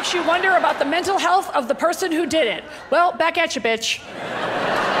photo makes you wonder about the mental health of the person who did it. Well, back at you, bitch.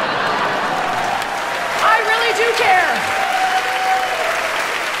 I really do care.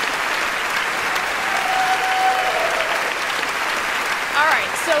 All right,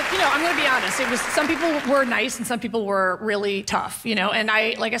 so, I'm gonna be honest. Some people were nice and some people were really tough, and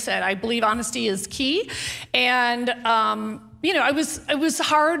like I said, I believe honesty is key. And, it was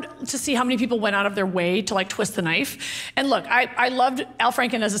hard to see how many people went out of their way to twist the knife. And look, I loved Al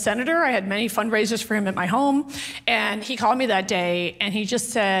Franken as a senator. I had many fundraisers for him at my home. And he called me that day and he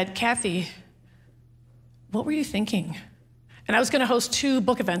just said, Kathy, what were you thinking? And I was gonna host 2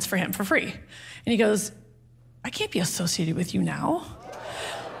 book events for him for free. And he goes, I can't be associated with you now.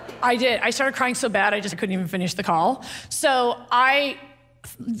 I did. I started crying so bad, I couldn't even finish the call. So I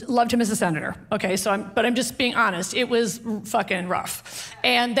loved him as a senator, okay? But I'm just being honest, it was fucking rough.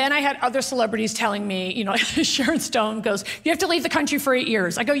 And then I had other celebrities telling me, Sharon Stone goes, you have to leave the country for 8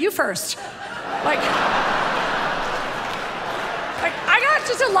 years. I go, you first. I got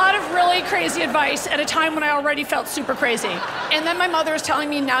just a lot of really crazy advice at a time when I already felt super crazy. And then my mother is telling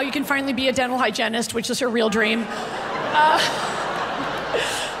me now you can finally be a dental hygienist, which is her real dream.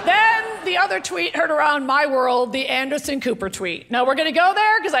 Then the other tweet heard around my world, the Anderson Cooper tweet. Now we're gonna go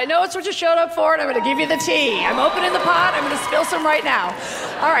there because I know it's what you showed up for and I'm gonna give you the tea. I'm opening the pot, I'm gonna spill some right now.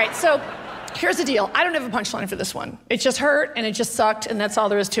 All right, so here's the deal. I don't have a punchline for this one. It just hurt and it just sucked and that's all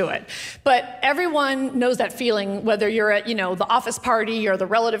there is to it. But everyone knows that feeling, whether you're at, the office party or the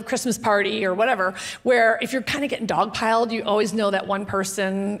relative Christmas party or whatever, where if you're kind of getting dogpiled, you always know that one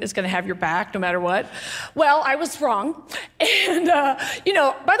person is gonna have your back no matter what. Well, I was wrong. And,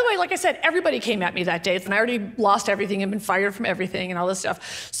 by the way, like I said, everybody came at me that day and I already lost everything and been fired from everything and all this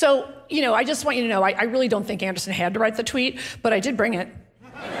stuff. So, I just want you to know, I really don't think Anderson had to write the tweet, but I did bring it.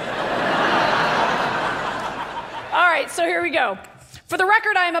 All right, so here we go. For the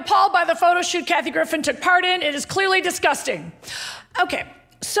record, I am appalled by the photo shoot Kathy Griffin took part in. It is clearly disgusting. Okay,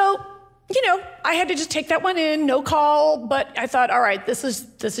 so, I had to just take that one in, no call, but I thought, all right, this is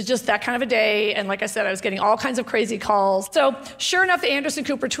just that kind of a day. And like I said, I was getting all kinds of crazy calls. So sure enough, the Anderson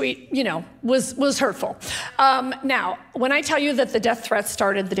Cooper tweet, was hurtful. Now, when I tell you that the death threats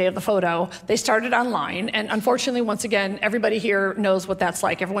started the day of the photo, they started online. And unfortunately, once again, everybody here knows what that's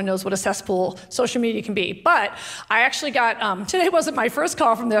like. Everyone knows what a cesspool social media can be. But I actually got, today wasn't my first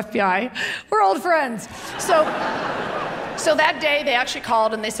call from the FBI. We're old friends. So that day, they actually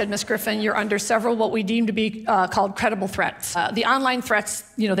called and they said, Miss Griffin, you're under several what we deem to be called credible threats. The online threats,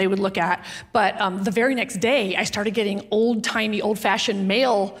 they would look at. But the very next day, I started getting old-timey, old-fashioned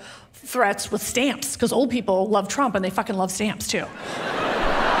mail threats with stamps, because old people love Trump and they fucking love stamps too.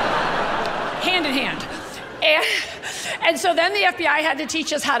 Hand in hand. And so then the FBI had to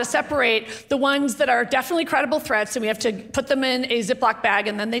teach us how to separate the ones that are definitely credible threats, and we have to put them in a Ziploc bag,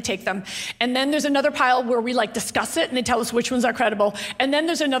 and then they take them. And then there's another pile where we discuss it, and they tell us which ones are credible. And then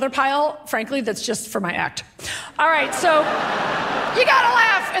there's another pile, frankly, that's just for my act. All right, so you gotta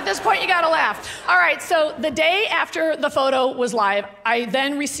laugh. At this point, you gotta laugh. All right, so the day after the photo was live, I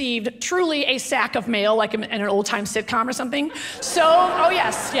then received truly a sack of mail, like in an old-time sitcom or something. So, oh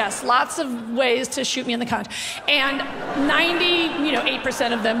yes, lots of ways to shoot me in the cunt. And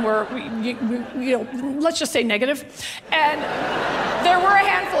 98% of them were, let's just say negative. And there were a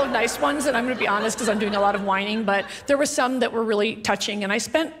handful of nice ones, and I'm gonna be honest because I'm doing a lot of whining, but there were some that were really touching, and I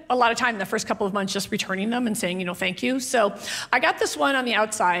spent a lot of time in the first couple of months just returning them and saying, thank you. So I got this one on the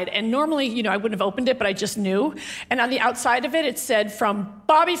outside, and normally, I wouldn't have opened it, but I just knew. And on the outside of it, it said, from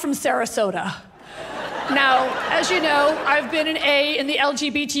Bobby from Sarasota. Now, as you know, I've been an A in the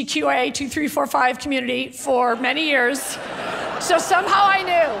LGBTQIA2345 community for many years. So somehow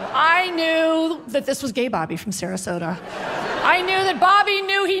I knew that this was gay Bobby from Sarasota. I knew that Bobby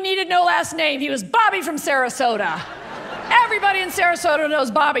knew he needed no last name. He was Bobby from Sarasota. Everybody in Sarasota knows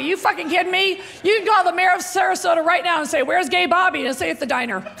Bobby. You fucking kidding me? You can call the mayor of Sarasota right now and say, where's gay Bobby? And say at the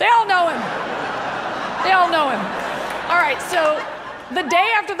diner. They all know him. They all know him. All right, so the day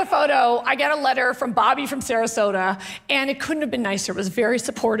after the photo, I get a letter from Bobby from Sarasota, and it couldn't have been nicer. It was very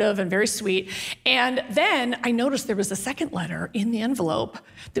supportive and very sweet. And then I noticed there was a second letter in the envelope.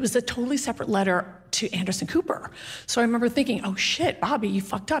 There was a totally separate letter to Anderson Cooper. So I remember thinking, oh shit, Bobby, you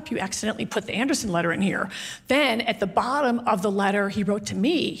fucked up. You accidentally put the Anderson letter in here. Then at the bottom of the letter he wrote to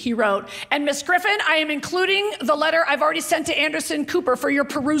me, he wrote, and Miss Griffin, I am including the letter I've already sent to Anderson Cooper for your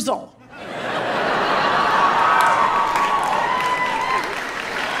perusal.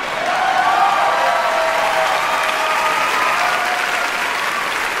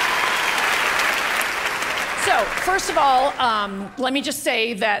 First of all, let me just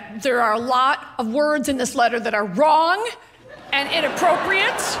say that there are a lot of words in this letter that are wrong and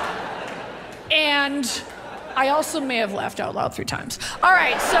inappropriate, and I also may have laughed out loud 3 times. All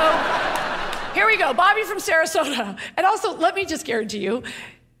right, so here we go. Bobby from Sarasota. And also, let me just guarantee you,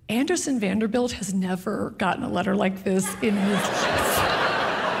 Anderson Vanderbilt has never gotten a letter like this in his life.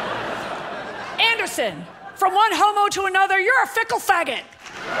 Anderson, from one homo to another, you're a fickle faggot.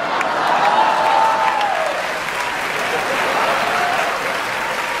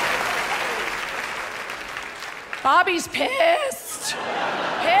 Bobby's pissed.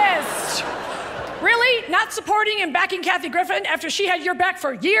 Pissed. Really? Not supporting and backing Kathy Griffin after she had your back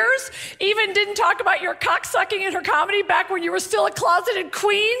for years? Even didn't talk about your cocksucking in her comedy back when you were still a closeted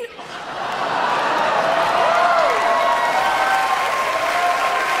queen?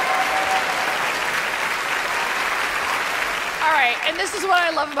 All right, and this is what I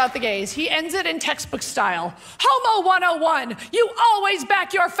love about the gays. He ends it in textbook style. Homo 101, you always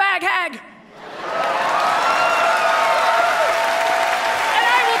back your fag hag.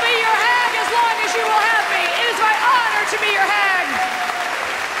 To be your hag.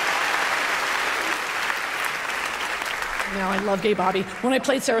 Now, I love gay Bobby. When I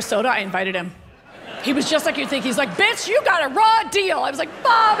played Sarasota, I invited him. He was just like you'd think. He's like, bitch, you got a raw deal. I was like,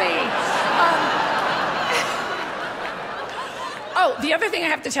 Bobby. Oh, the other thing I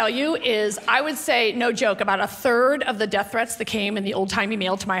have to tell you is I would say, no joke, about 1/3 of the death threats that came in the old-timey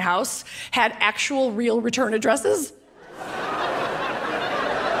mail to my house had actual real return addresses.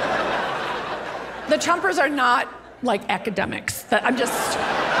 The Trumpers are not like academics. I'm just,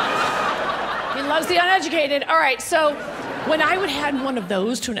 he loves the uneducated. All right, so when I would hand one of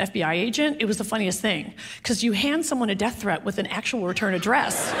those to an FBI agent, it was the funniest thing, because you hand someone a death threat with an actual return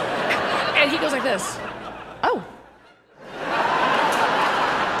address, and he goes like this, oh.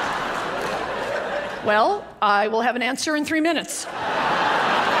 Well, I will have an answer in 3 minutes. It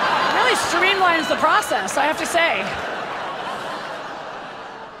really streamlines the process, I have to say.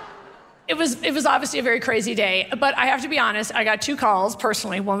 It was obviously a very crazy day, but I have to be honest, I got 2 calls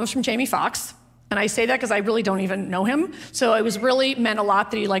personally. One was from Jamie Foxx, and I say that because I really don't even know him, so it was really meant a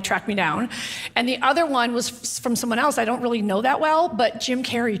lot that he tracked me down. And the other one was from someone else I don't really know that well, but Jim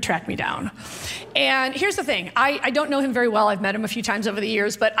Carrey tracked me down. And here's the thing, I don't know him very well. I've met him a few times over the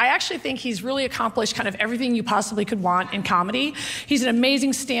years, but I actually think he's really accomplished kind of everything you possibly could want in comedy. He's an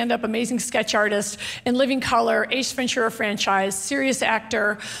amazing stand-up, amazing sketch artist, In Living Color, Ace Ventura franchise, serious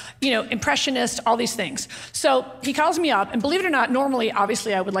actor, impressionist, all these things. So he calls me up, and believe it or not, normally,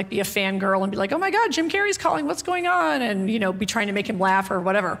 obviously, I would be a fangirl and be like, oh my God, Jim Carrey's calling, what's going on? And, be trying to make him laugh or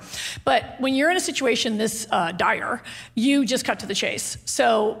whatever. But when you're in a situation this dire, you just cut to the chase.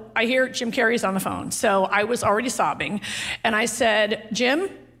 So I hear Jim Carrey's on the phone. So I was already sobbing. And I said, Jim,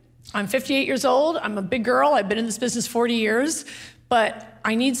 I'm 58 years old. I'm a big girl. I've been in this business 40 years. But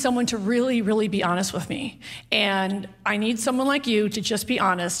I need someone to really, really be honest with me. And I need someone like you to just be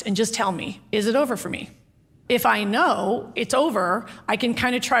honest and just tell me, is it over for me? If I know it's over, I can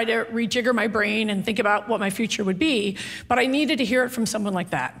kind of try to rejigger my brain and think about what my future would be, but I needed to hear it from someone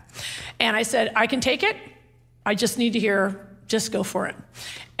like that. And I said, I can take it. I just need to hear, just go for it.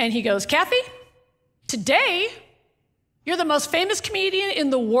 And he goes, Kathy, today, you're the most famous comedian in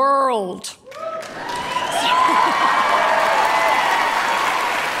the world.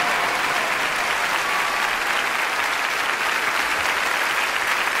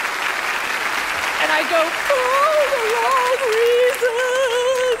 I go, for the wrong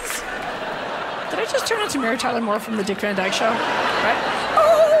reasons. Did I just turn into Mary Tyler Moore from the Dick Van Dyke Show? Right?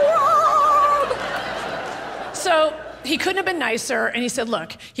 Oh, so he couldn't have been nicer, and he said,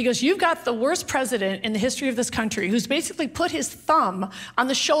 look, he goes, you've got the worst president in the history of this country who's basically put his thumb on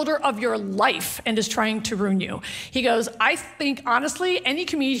the shoulder of your life and is trying to ruin you. He goes, I think, honestly, any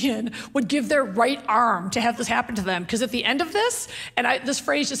comedian would give their right arm to have this happen to them, because at the end of this, and this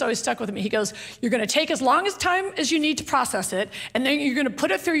phrase just always stuck with me, he goes, you're gonna take as long as time as you need to process it, and then you're gonna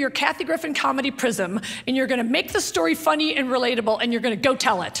put it through your Kathy Griffin comedy prism, and you're gonna make the story funny and relatable, and you're gonna go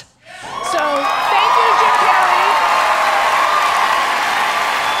tell it. So, thank you, Jim Carrey.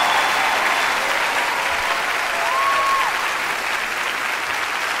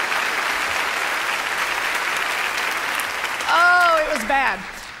 Oh, it was bad.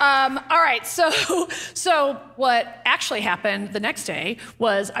 All right, so what actually happened the next day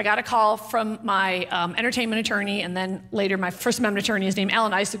was I got a call from my entertainment attorney, and then later my First Amendment attorney is named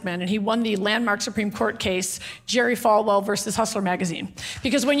Alan Isaacman, and he won the landmark Supreme Court case, Jerry Falwell versus Hustler magazine.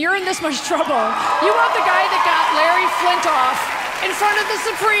 Because when you're in this much trouble, you want the guy that got Larry Flintoff in front of the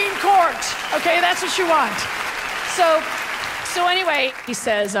Supreme Court. Okay, that's what you want. So anyway, he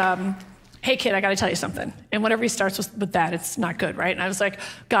says, hey kid, I gotta tell you something. And whenever he starts with that, it's not good, right? And I was like,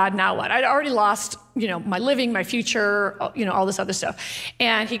 God, now what? I'd already lost, my living, my future, all this other stuff.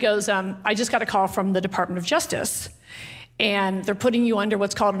 And he goes, I just got a call from the Department of Justice, and they're putting you under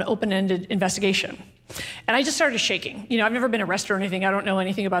what's called an open-ended investigation. And I just started shaking. I've never been arrested or anything. I don't know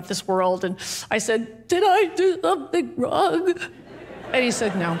anything about this world. And I said, did I do something wrong? And he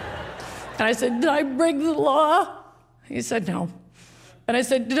said, no. And I said, did I break the law? He said, no. And I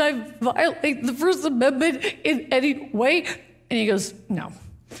said, did I violate the First Amendment in any way? And he goes, no.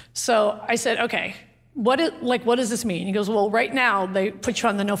 So I said, okay, what does this mean? He goes, well, right now, they put you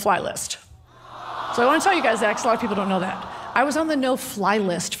on the no-fly list. So I want to tell you guys that, because a lot of people don't know that. I was on the no-fly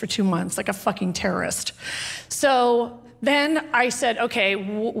list for 2 months, like a fucking terrorist. So then I said, okay,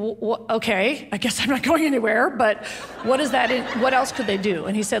 okay, I guess I'm not going anywhere, but what else could they do?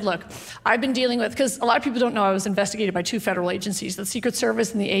 And he said, look, I've been dealing with, because a lot of people don't know I was investigated by 2 federal agencies, the Secret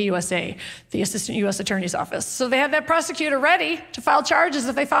Service and the AUSA, the Assistant U.S. Attorney's Office. So they had that prosecutor ready to file charges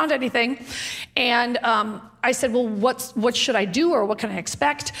if they found anything. And I said, well, what should I do, or what can I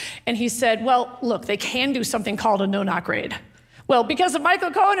expect? And he said, well, look, they can do something called a no-knock raid. Well, because of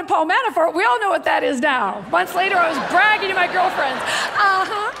Michael Cohen and Paul Manafort, we all know what that is now. Months later, I was bragging to my girlfriends.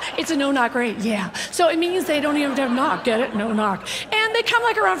 It's a no-knock raid, yeah. So it means they don't even have to knock, get it? No knock. And they come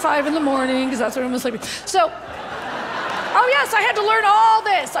like around 5 in the morning, because that's when I'm sleeping. So, oh yes, I had to learn all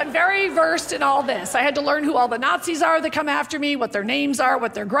this. I'm very versed in all this. I had to learn who all the Nazis are that come after me, what their names are,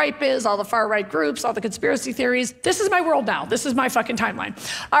 what their gripe is, all the far-right groups, all the conspiracy theories. This is my world now. This is my fucking timeline.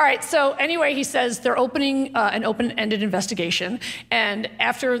 All right, so anyway, he says they're opening an open-ended investigation. And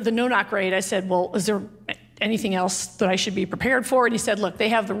after the no-knock raid, I said, well, is there anything else that I should be prepared for? And he said, look, they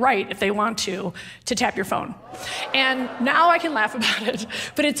have the right, if they want to tap your phone. And now I can laugh about it,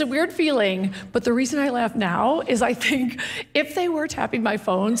 but it's a weird feeling. But the reason I laugh now is I think if they were tapping my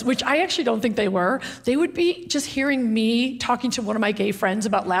phones, which I actually don't think they were, they would be just hearing me talking to one of my gay friends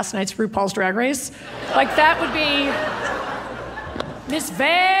about last night's RuPaul's Drag Race. Like that would be, Miss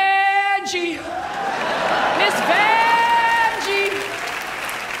Vanjie, Miss Vanjie,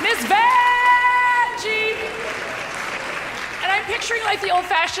 Miss Vanjie. And I'm picturing like the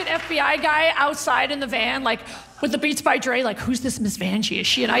old-fashioned FBI guy outside in the van, like with the Beats by Dre, like, who's this Miss Vanjie? Is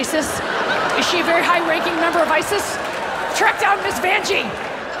she an ISIS? Is she a very high-ranking member of ISIS? Track down Miss Vanjie.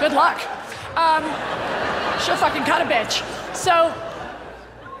 Good luck. She'll fucking cut a bitch. So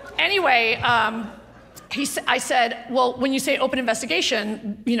anyway, I said, well, when you say open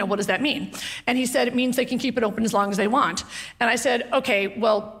investigation, what does that mean? And he said, it means they can keep it open as long as they want. And I said, okay,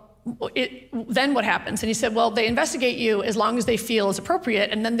 well, then what happens? And he said, well, they investigate you as long as they feel is appropriate,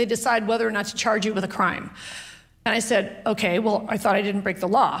 and then they decide whether or not to charge you with a crime. And I said, okay, well, I thought I didn't break the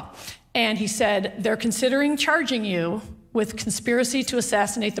law. And he said, they're considering charging you with conspiracy to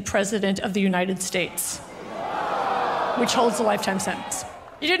assassinate the President of the United States, which holds a lifetime sentence.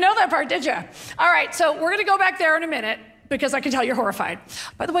 You didn't know that part, did you? All right, so we're gonna go back there in a minute, because I can tell you're horrified.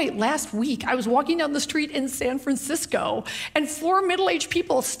 By the way, last week, I was walking down the street in San Francisco, and 4 middle-aged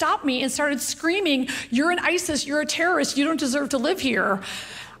people stopped me and started screaming, you're an ISIS, you're a terrorist, you don't deserve to live here.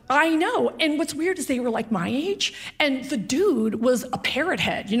 I know, and what's weird is they were like my age, and the dude was a parrot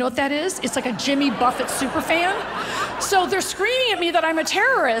head. You know what that is? It's like a Jimmy Buffett superfan. So they're screaming at me that I'm a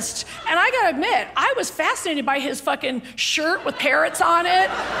terrorist, and I gotta admit, I was fascinated by his fucking shirt with parrots on it,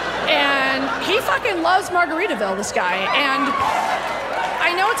 and he fucking loves Margaritaville, this guy, and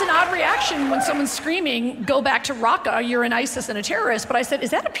I know it's an odd reaction when someone's screaming, go back to Raqqa, you're an ISIS and a terrorist, but I said,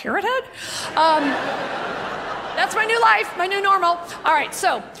 is that a parrot head? That's my new life, my new normal. All right,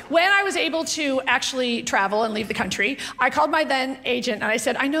 so when I was able to actually travel and leave the country, I called my then agent and I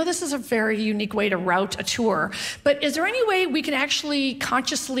said, I know this is a very unique way to route a tour, but is there any way we can actually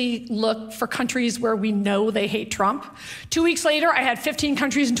consciously look for countries where we know they hate Trump? 2 weeks later, I had 15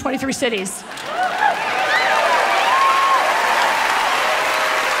 countries in 23 cities.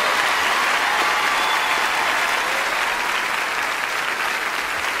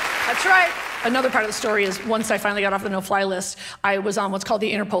 That's right. Another part of the story is once I finally got off the no-fly list, I was on what's called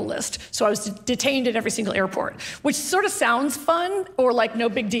the Interpol list. So I was detained at every single airport, which sort of sounds fun or like no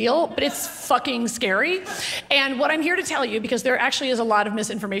big deal, but it's fucking scary. And what I'm here to tell you, because there actually is a lot of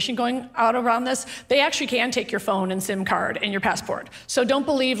misinformation going out around this, they actually can take your phone and SIM card and your passport. So don't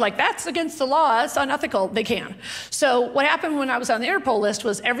believe like that's against the law, it's unethical. They can. So what happened when I was on the Interpol list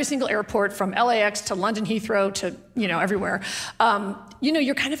was every single airport from LAX to London Heathrow to, everywhere.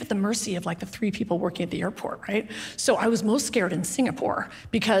 You're kind of at the mercy of like the 3 people working at the airport, right? So I was most scared in Singapore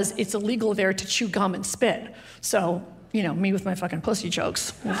because it's illegal there to chew gum and spit. So, me with my fucking pussy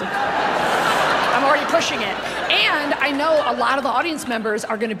jokes. I'm already pushing it. And I know a lot of the audience members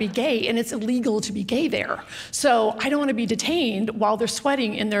are gonna be gay and it's illegal to be gay there. So I don't wanna be detained while they're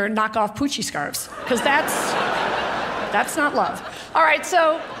sweating in their knockoff Poochie scarves, because that's not love. All right,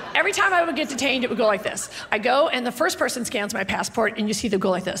 so every time I would get detained, it would go like this. I go, and the first person scans my passport, and you see them go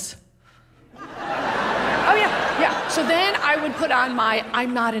like this. Oh, yeah. So then I would put on my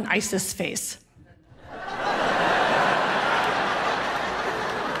I'm not an ISIS face.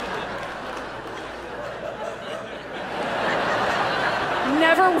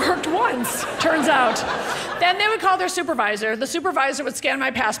 Never worked once, turns out. Then they would call their supervisor. The supervisor would scan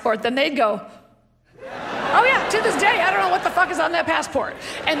my passport, then they'd go, oh yeah, to this day, I don't know what the fuck is on that passport.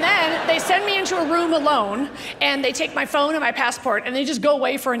 And then they send me into a room alone, and they take my phone and my passport, and they just go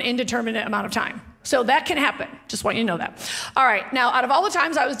away for an indeterminate amount of time. So that can happen, just want you to know that. All right, now out of all the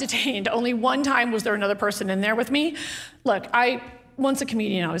times I was detained, only one time was there another person in there with me. Look, once a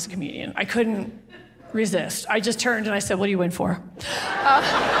comedian, always a comedian. I couldn't resist. I just turned and I said, what are you in for?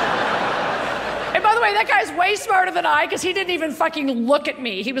 And by the way, that guy's way smarter than I, because he didn't even fucking look at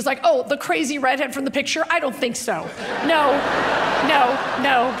me. He was like, oh, the crazy redhead from the picture? I don't think so. No.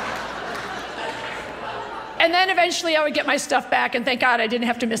 And then eventually I would get my stuff back, and thank God I didn't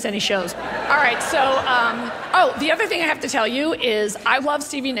have to miss any shows. All right, so, the other thing I have to tell you is I love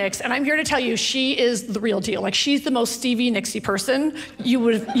Stevie Nicks, and I'm here to tell you she is the real deal. Like, she's the most Stevie Nicksy person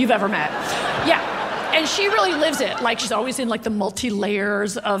you've ever met. Yeah, and she really lives it. Like, she's always in like the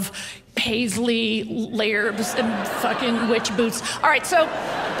multi-layers of paisley layers and fucking witch boots. All right, so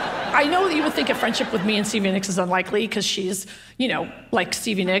I know that you would think a friendship with me and Stevie Nicks is unlikely because she's, like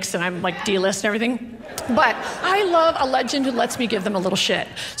Stevie Nicks and I'm like D-list and everything. But I love a legend who lets me give them a little shit.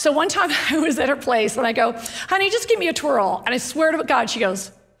 So one time I was at her place and I go, honey, just give me a twirl. And I swear to God, she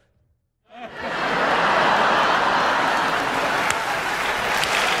goes, that's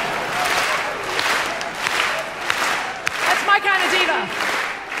my kind of diva.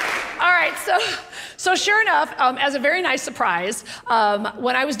 All right, so sure enough, as a very nice surprise,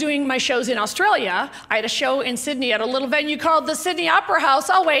 when I was doing my shows in Australia, I had a show in Sydney at a little venue called the Sydney Opera House.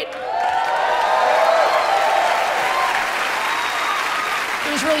 I'll wait.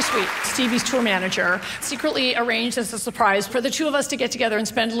 It was really sweet. Stevie's tour manager secretly arranged as a surprise for the two of us to get together and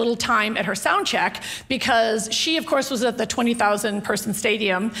spend a little time at her sound check, because she, of course, was at the 20,000 person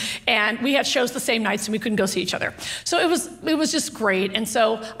stadium, and we had shows the same nights and we couldn't go see each other. So it was just great. And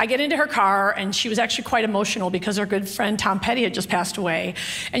so I get into her car, and she was actually quite emotional because her good friend Tom Petty had just passed away.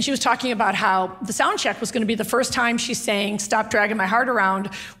 And she was talking about how the sound check was going to be the first time she sang Stop Dragging My Heart Around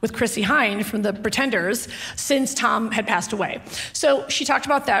with Chrissie Hynde from the Pretenders since Tom had passed away. So she talked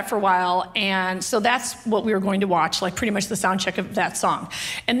about that for a while, and so that's what we were going to watch, like pretty much the sound check of that song.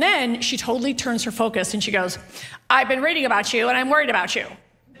 And then she totally turns her focus and she goes, I've been reading about you and I'm worried about you.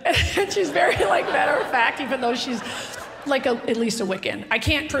 And she's very like matter of fact, even though she's like at least a Wiccan. I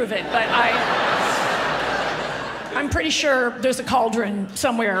can't prove it, but I'm pretty sure there's a cauldron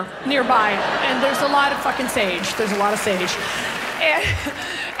somewhere nearby, and there's a lot of fucking sage. There's a lot of sage.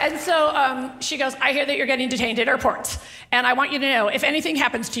 And so she goes, I hear that you're getting detained at airports. And I want you to know, if anything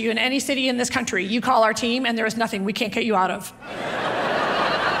happens to you in any city in this country, you call our team and there is nothing we can't get you out of.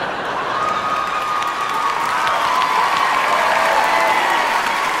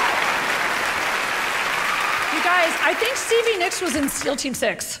 You guys, I think Stevie Nicks was in SEAL Team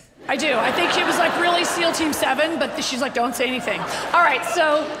 6. I do. I think she was like really SEAL Team 7, but she's like, don't say anything. All right,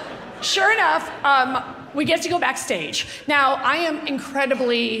 so sure enough, we get to go backstage. Now, I am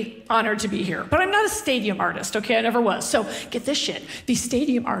incredibly honored to be here, but I'm not a stadium artist, okay? I never was. So get this shit. These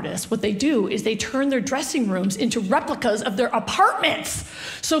stadium artists, what they do is they turn their dressing rooms into replicas of their apartments.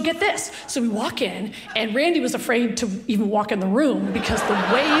 So get this. So we walk in, and Randy was afraid to even walk in the room because the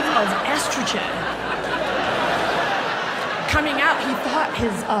wave of estrogen coming out, he thought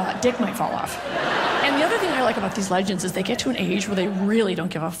his dick might fall off. And the other thing I like about these legends is they get to an age where they really don't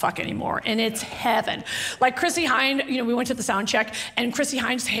give a fuck anymore, and it's heaven. Like Chrissy Hynde, we went to the sound check, and Chrissy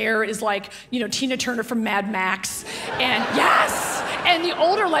Hynde's hair is like, Tina Turner from Mad Max, and yes! And the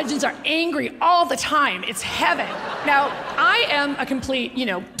older legends are angry all the time. It's heaven. Now, I am a complete,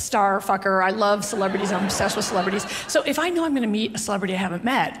 star fucker. I love celebrities. I'm obsessed with celebrities. So if I know I'm gonna meet a celebrity I haven't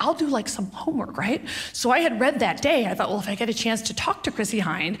met, I'll do like some homework, right? So I had read that day, I thought, well, if I get a chance to talk to Chrissy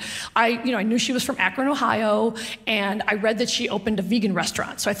Hynde, I knew she was from Akron, Ohio, and I read that she opened a vegan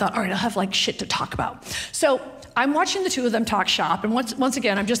restaurant. So I thought, all right, I'll have like shit to talk about. So I'm watching the two of them talk shop, and once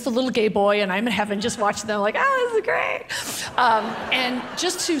again, I'm just a little gay boy, and I'm in heaven just watching them like, this is great. And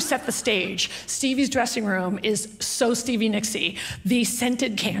just to set the stage, Stevie's dressing room is so Stevie Nicks-y. The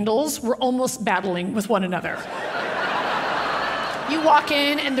scented candles were almost battling with one another. You walk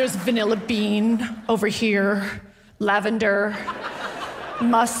in, and there's vanilla bean over here, lavender,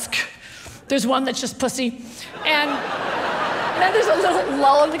 musk. There's one that's just pussy. And then there's a little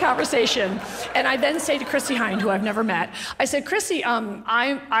lull in the conversation. And I then say to Chrissy Hynde, who I've never met, I said, Chrissy,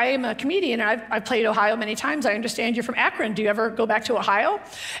 I am a comedian, and I've played Ohio many times. I understand you're from Akron. Do you ever go back to Ohio?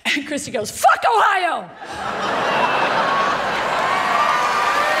 And Chrissy goes, fuck Ohio!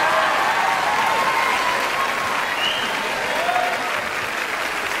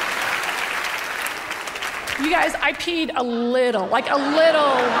 You guys, I peed a little,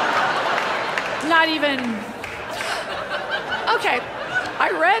 not even. Okay, I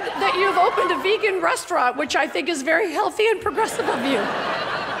read that you've opened a vegan restaurant, which I think is very healthy and progressive of you.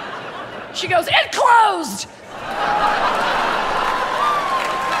 She goes, it closed!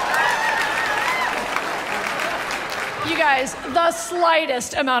 You guys, the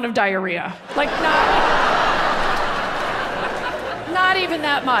slightest amount of diarrhea. Like, not even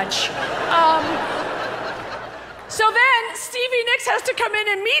that much. So then Stevie Nicks has to come in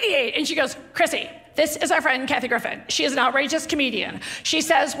and mediate, and she goes, Chrissy, this is our friend Kathy Griffin. She is an outrageous comedian. She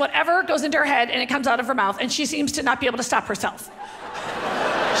says whatever goes into her head and it comes out of her mouth, and she seems to not be able to stop herself.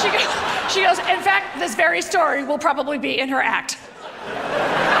 She goes, in fact, this very story will probably be in her act.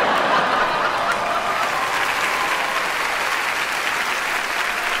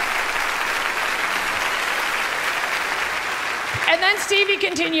 And then Stevie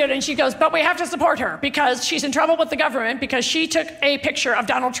continued, and she goes, but we have to support her because she's in trouble with the government because she took a picture of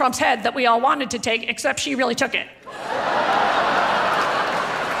Donald Trump's head that we all wanted to take, except she really took it.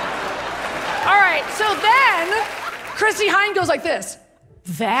 All right, so then Chrissy Hynde goes like this.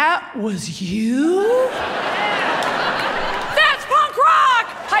 That was you? That's punk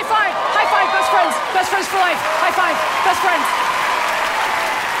rock! High five, best friends for life. High five, best friends.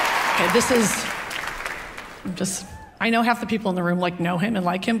 Okay, I know half the people in the room know him and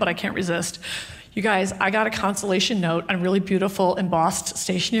like him, but I can't resist. You guys, I got a consolation note on really beautiful embossed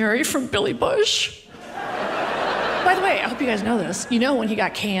stationery from Billy Bush. By the way, I hope you guys know this. When he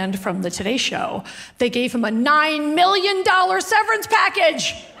got canned from the Today Show, they gave him a $9 million severance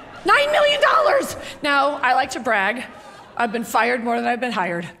package. $9 million! Now, I like to brag. I've been fired more than I've been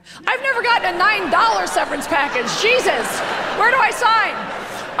hired. I've never gotten a $9 severance package. Jesus, where do I sign?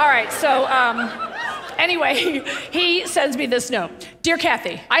 All right, so, anyway, he sends me this note. Dear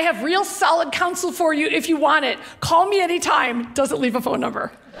Kathy, I have real solid counsel for you if you want it. Call me anytime. Doesn't leave a phone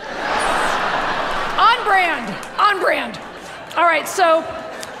number. On brand. All right, so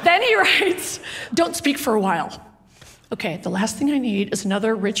then he writes, don't speak for a while. Okay, the last thing I need is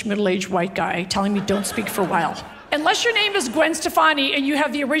another rich middle-aged white guy telling me don't speak for a while. Unless your name is Gwen Stefani and you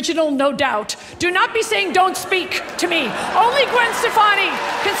have the original No Doubt, do not be saying don't speak to me. Only Gwen Stefani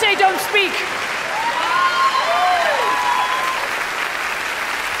can say don't speak.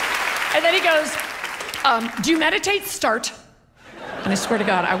 And then he goes, do you meditate? Start. And I swear to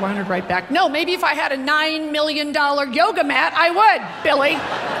God, I wanted to write back, no, maybe if I had a $9 million yoga mat, I would, Billy.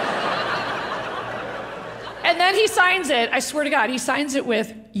 And then he signs it, I swear to God, he signs it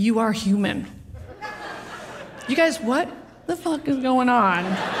with, you are human. You guys, what the fuck is going on?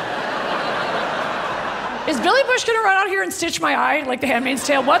 Is Billy Bush gonna run out here and stitch my eye like The Handmaid's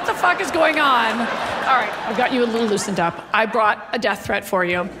Tale? What the fuck is going on? All right, I've got you a little loosened up. I brought a death threat for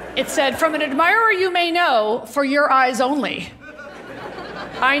you. It said, from an admirer you may know, for your eyes only.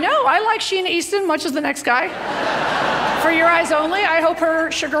 I know, I like Sheena Easton much as the next guy. For your eyes only, I hope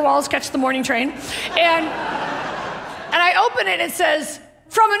her sugar walls catch the morning train. And I open it, it says,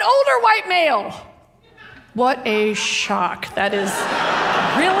 from an older white male. What a shock. That is,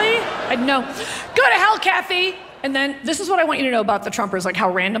 really? I know. Go to hell, Kathy. And then, this is what I want you to know about the Trumpers, like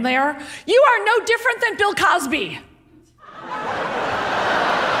how random they are. You are no different than Bill Cosby.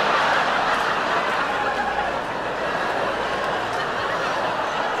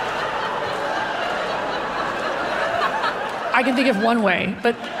 I can think of one way,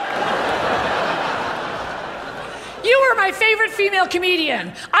 but... You were my favorite female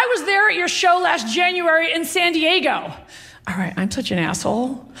comedian. I was there at your show last January in San Diego. All right, I'm such an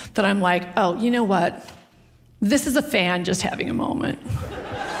asshole that I'm like, oh, you know what? This is a fan just having a moment.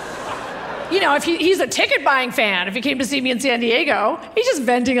 You know, if he's a ticket-buying fan, if he came to see me in San Diego, he's just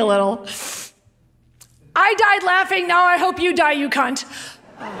venting a little. I died laughing, now I hope you die, you cunt.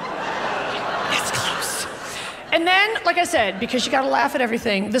 It's close. And then, like I said, because you gotta laugh at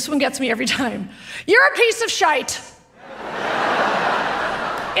everything, this one gets me every time. You're a piece of shite.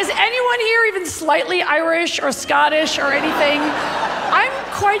 Is anyone here even slightly Irish or Scottish or anything? I'm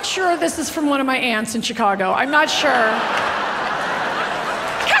quite sure this is from one of my aunts in Chicago. I'm not sure.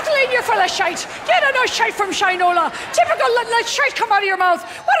 Kathleen, you're full of shite. You don't know shite from Shinola. Typical let shite come out of your mouth.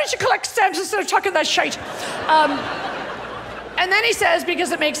 Why don't you collect stamps instead of tucking that shite? And then he says,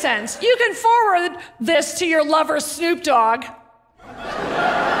 because it makes sense, you can forward this to your lover, Snoop Dogg.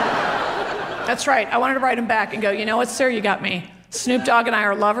 That's right. I wanted to write him back and go, you know what, sir, you got me. Snoop Dogg and I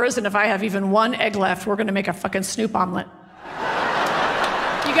are lovers, and if I have even one egg left, we're gonna make a fucking Snoop omelet.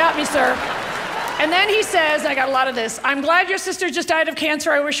 You got me, sir. And then he says, and I got a lot of this, I'm glad your sister just died of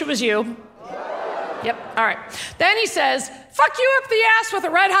cancer, I wish it was you. Yep, all right. Then he says, fuck you up the ass with a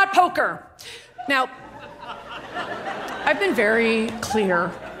red hot poker. Now, I've been very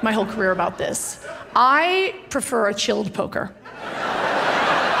clear my whole career about this. I prefer a chilled poker.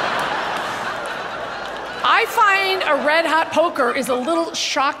 I find a red hot poker is a little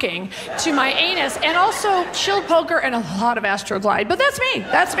shocking to my anus, and also chilled poker and a lot of Astroglide, but that's me,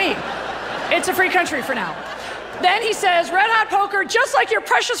 that's me. It's a free country for now. Then he says, red hot poker, just like your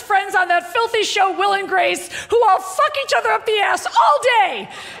precious friends on that filthy show, Will and Grace, who all fuck each other up the ass all day.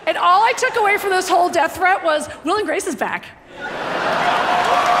 And all I took away from this whole death threat was, Will and Grace is back.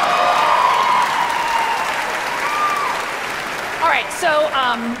 All right, so,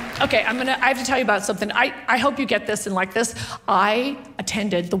 okay, I have to tell you about something. I hope you get this and like this. I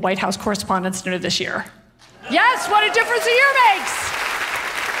attended the White House Correspondents' Dinner this year. Yes, what a difference a year makes.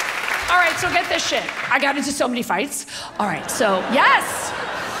 All right, so get this shit. I got into so many fights. All right, so, yes.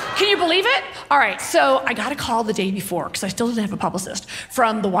 Can you believe it? All right, so I got a call the day before, because I still didn't have a publicist,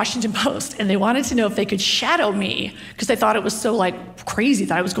 from the Washington Post, and they wanted to know if they could shadow me, because they thought it was so, like, crazy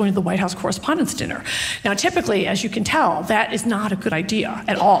that I was going to the White House Correspondents' Dinner. Now, typically, as you can tell, that is not a good idea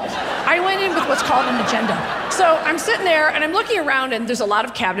at all. I went in with what's called an agenda. So I'm sitting there, and I'm looking around, and there's a lot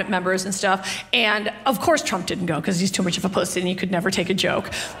of cabinet members and stuff, and of course Trump didn't go, because he's too much of a pussy, and he could never take a joke.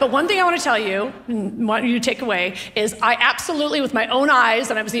 But one thing I want to tell you, and want you to take away, is I absolutely, with my own eyes,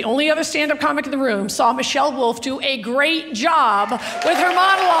 and I was the only other stand-up comic in the room, saw Michelle Wolf do a great job with her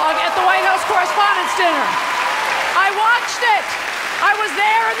monologue at the White House Correspondents' Dinner. I watched it. I was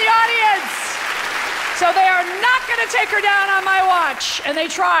there in the audience. So they are not going to take her down on my watch. And they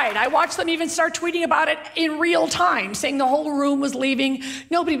tried. I watched them even start tweeting about it in real time, saying the whole room was leaving.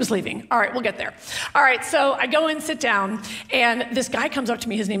 Nobody was leaving. All right, we'll get there. All right, so I go in, sit down, and this guy comes up to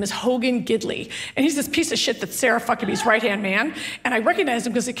me. His name is Hogan Gidley. And he's this piece of shit that's Sarah Huckabee's right-hand man. And I recognize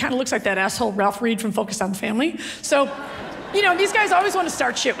him because he kind of looks like that asshole Ralph Reed from Focus on the Family. So, you know, these guys always want to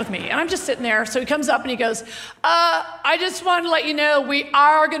start shit with me. And I'm just sitting there. So he comes up and he goes, I just wanted to let you know we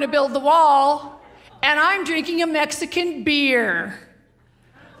are going to build the wall. And I'm drinking a Mexican beer.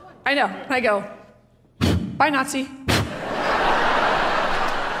 I know. And I go, bye, Nazi.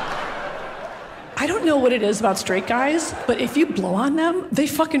 I don't know what it is about straight guys, but if you blow on them, they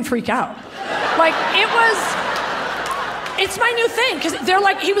fucking freak out. Like, it's my new thing, because they're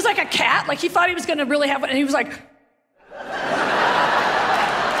like, he was like a cat. Like, he thought he was going to really have one, and he was like,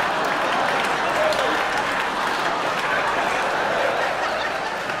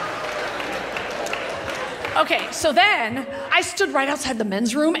 okay, so then I stood right outside the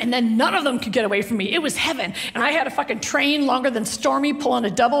men's room, and then none of them could get away from me. It was heaven. And I had a fucking train longer than Stormy pulling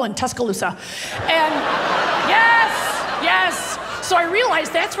a double in Tuscaloosa. And yes. So I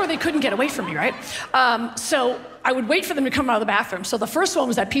realized that's where they couldn't get away from me, right? So I would wait for them to come out of the bathroom. So the first one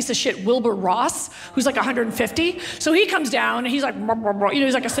was that piece of shit Wilbur Ross, who's like 150. So he comes down, and he's like, you know,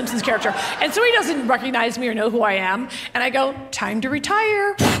 he's like a Simpsons character. And so he doesn't recognize me or know who I am. And I go, time to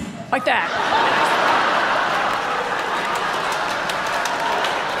retire, like that.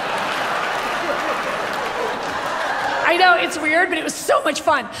 know, it's weird, but it was so much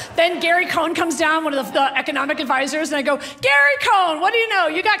fun. Then Gary Cohn comes down, one of the economic advisors, and I go, Gary Cohn, what do you know?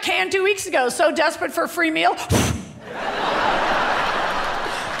 You got canned 2 weeks ago, so desperate for a free meal?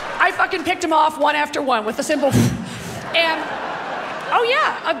 I fucking picked him off one after one with a simple and oh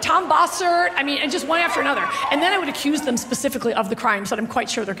yeah, Tom Bossert, I mean, and just one after another. And then I would accuse them specifically of the crimes that I'm quite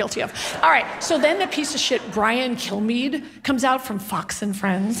sure they're guilty of. All right, so then the piece of shit Brian Kilmeade comes out from Fox and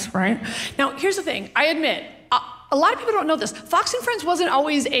Friends, right? Now, here's the thing, I admit, a lot of people don't know this. Fox and Friends wasn't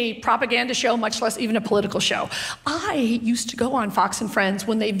always a propaganda show, much less even a political show. I used to go on Fox and Friends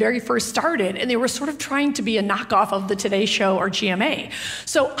when they very first started, and they were sort of trying to be a knockoff of the Today Show or GMA.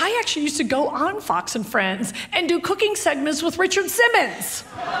 So I actually used to go on Fox and Friends and do cooking segments with Richard Simmons.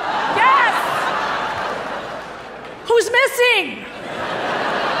 Yes! Who's missing?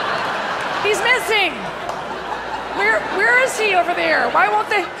 He's missing. Where is he over there? Why won't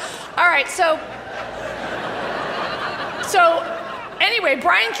they? All right, so anyway,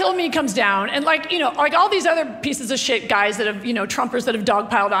 Brian Kilmeade comes down, and like all these other pieces of shit guys that have, Trumpers that have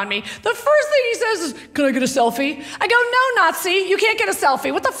dogpiled on me, the first thing he says is, can I get a selfie? I go, no, Nazi, you can't get a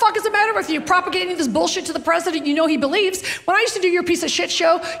selfie. What the fuck is the matter with you? Propagating this bullshit to the president you know he believes. When I used to do your piece of shit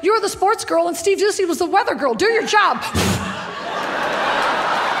show, you were the sports girl and Steve Doocy was the weather girl. Do your job.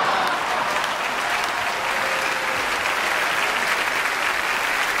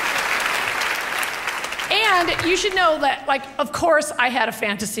 And you should know that, of course I had a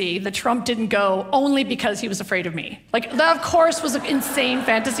fantasy that Trump didn't go only because he was afraid of me. That, of course, was an insane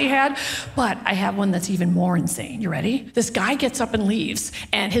fantasy I had, but I have one that's even more insane. You ready? This guy gets up and leaves,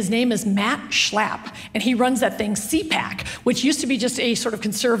 and his name is Matt Schlapp, and he runs that thing CPAC, which used to be just a sort of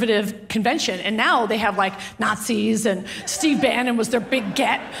conservative convention, and now they have, Nazis, and Steve Bannon was their big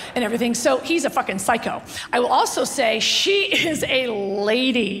get and everything, so he's a fucking psycho. I will also say she is a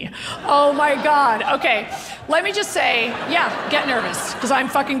lady. Oh my God. Okay. Let me just say, yeah, get nervous, because I'm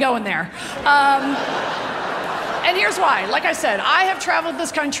fucking going there. And here's why. Like I said, I have traveled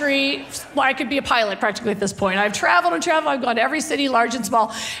this country. Well, I could be a pilot practically at this point. I've traveled and traveled. I've gone to every city, large and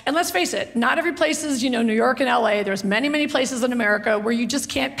small. And let's face it, not every place is, New York and LA. There's many, many places in America where you just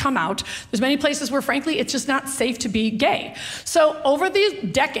can't come out. There's many places where, frankly, it's just not safe to be gay. So over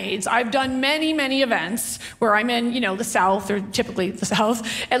these decades, I've done many, many events where I'm in, the South, or typically the South.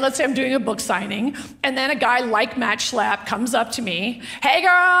 And let's say I'm doing a book signing. And then a guy like Matt Schlapp comes up to me. Hey,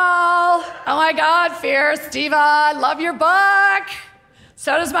 girl. Oh, my God, fierce diva. I love your book.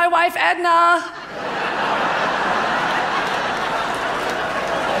 So does my wife, Edna.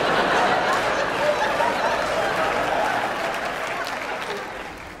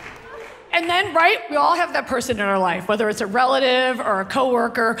 And then, right, we all have that person in our life, whether it's a relative or a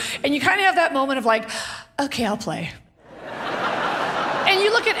coworker, and you kind of have that moment of okay, I'll play. And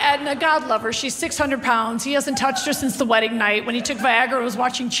you look at Edna, God love her, she's 600 pounds. He hasn't touched her since the wedding night when he took Viagra and was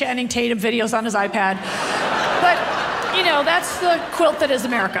watching Channing Tatum videos on his iPad. But, that's the quilt that is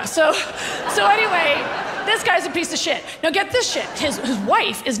America. So anyway, this guy's a piece of shit. Now get this shit, his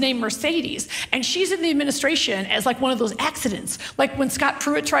wife is named Mercedes, and she's in the administration as one of those accidents. Like when Scott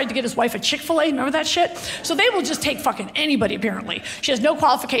Pruitt tried to get his wife a Chick-fil-A, remember that shit? So they will just take fucking anybody, apparently. She has no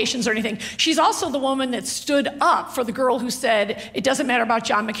qualifications or anything. She's also the woman that stood up for the girl who said, it doesn't matter about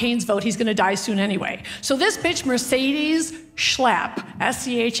John McCain's vote, he's gonna die soon anyway. So this bitch, Mercedes Schlapp,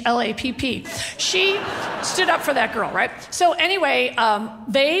 S-C-H-L-A-P-P, she stood up for that girl, right? So anyway,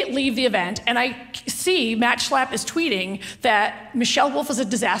 they leave the event, and I see Matt Schlapp is tweeting that Michelle Wolf is a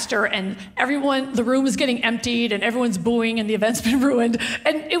disaster, and the room is getting emptied, and everyone's booing, and the event's been ruined,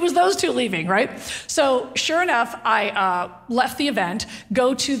 and it was those two leaving, right? So sure enough, I left the event,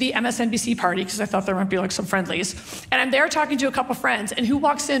 go to the MSNBC party, because I thought there might be some friendlies, and I'm there talking to a couple friends, and who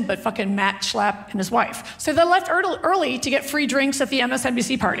walks in but fucking Matt Schlapp and his wife? So they left early to get free drinks at the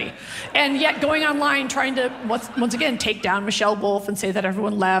MSNBC party, and yet going online trying to, once again, take down Michelle Wolf and say that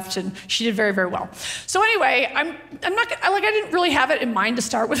everyone left, and she did very, very well. So anyway, I didn't really have it in mind to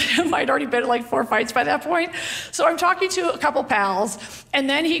start with him. I'd already been in 4 fights by that point. So I'm talking to a couple pals, and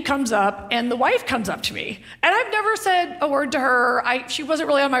then he comes up, and the wife comes up to me, and I've never said a word to her. She wasn't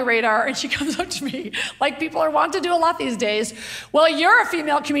really on my radar, and she comes up to me, like people are wont to do a lot these days. Well, you're a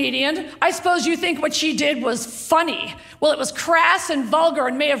female comedian. I suppose you think what she did was funny. Well, it was crass and vulgar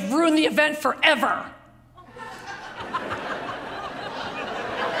and may have ruined the event forever.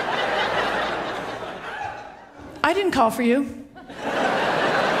 I didn't call for you.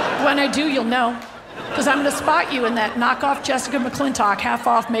 When I do, you'll know. Because I'm going to spot you in that knockoff Jessica McClintock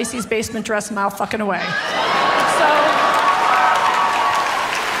half-off Macy's basement dress mouth fucking away. So,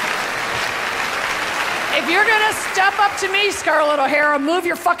 if you're going to step up to me, Scarlett O'Hara, move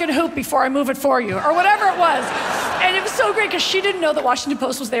your fucking hoop before I move it for you, or whatever it was. And it was was so great because she didn't know the Washington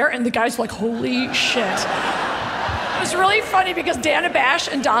Post was there, and the guys were like, holy shit. It was really funny because Dana Bash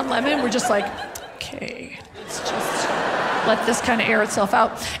and Don Lemon were just like, okay, let's just let this kind of air itself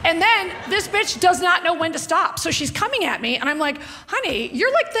out. And then this bitch does not know when to stop. So she's coming at me, and I'm like, honey,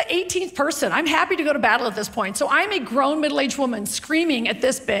 you're like the 18th person. I'm happy to go to battle at this point. So I'm a grown middle-aged woman screaming at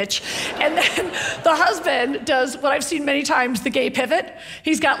this bitch. And then the husband does what I've seen many times, the gay pivot.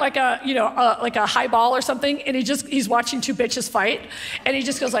 He's got like a, like a high ball or something, and he's watching two bitches fight, and he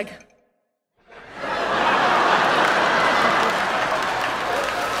just goes like,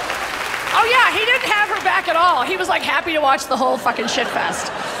 oh yeah, he didn't have her back at all. He was like happy to watch the whole fucking shit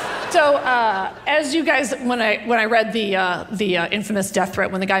fest. So as you guys, when I read the infamous death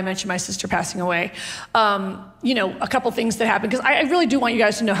threat when the guy mentioned my sister passing away, a couple things that happened, because I really do want you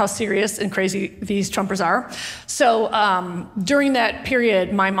guys to know how serious and crazy these Trumpers are. So during that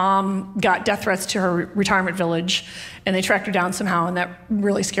period, my mom got death threats to her retirement village, and they tracked her down somehow, and that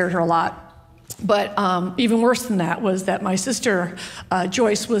really scared her a lot. But even worse than that was that my sister,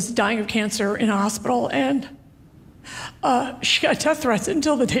 Joyce, was dying of cancer in a hospital, and she got death threats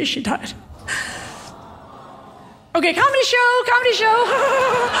until the day she died. Okay, comedy show.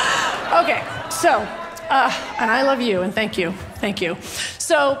 Okay, so, and I love you, and thank you.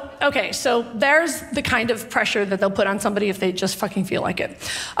 So, okay, so there's the kind of pressure that they'll put on somebody if they just fucking feel like it.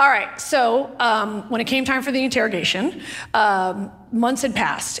 All right, so when it came time for the interrogation, months had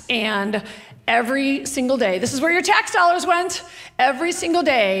passed, and every single day, this is where your tax dollars went. Every single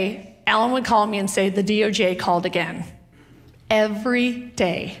day, Alan would call me and say, the DOJ called again. Every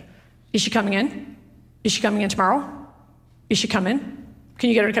day. Is she coming in? Is she coming in tomorrow? Is she coming? Can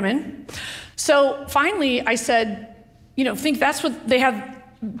you get her to come in? So finally, I said, think that's what they have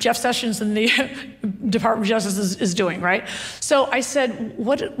Jeff Sessions and the Department of Justice is doing, right? So I said,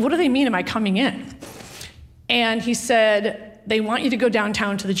 what do they mean, am I coming in? And he said, they want you to go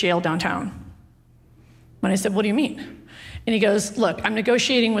downtown to the jail downtown. And I said, what do you mean? And he goes, look, I'm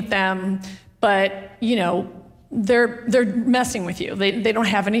negotiating with them, but they're messing with you. They don't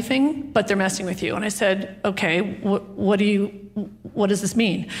have anything, but they're messing with you. And I said, okay, what does this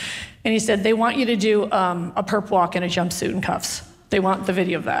mean? And he said, they want you to do a perp walk in a jumpsuit and cuffs. They want the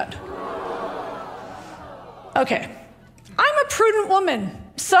video of that. Okay, I'm a prudent woman.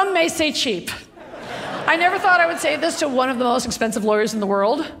 Some may say cheap. I never thought I would say this to one of the most expensive lawyers in the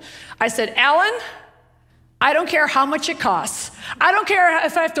world. I said, Alan, I don't care how much it costs. I don't care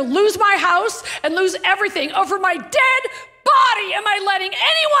if I have to lose my house and lose everything over my dead body. Am I letting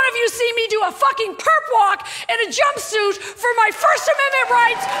any one of you see me do a fucking perp walk in a jumpsuit for my First Amendment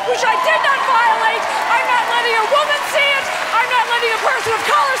rights, which I did not violate? I'm not letting a woman see it. I'm not letting a person of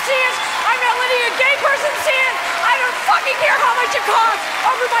color see it. I'm not letting a gay person see it. I don't fucking care how much it costs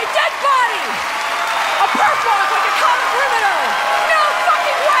over my dead body. A perp walk like a common criminal. No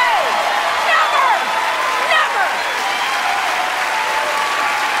fucking way. Never. Never.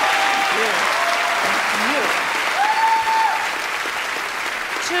 You.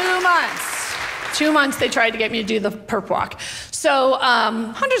 2 months. 2 months they tried to get me to do the perp walk. So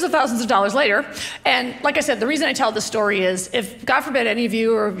hundreds of thousands of dollars later, and like I said, the reason I tell this story is if, God forbid, any of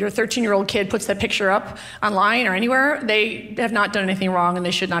you or your 13-year-old kid puts that picture up online or anywhere, they have not done anything wrong and they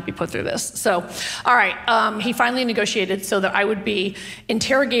should not be put through this. So, all right, he finally negotiated so that I would be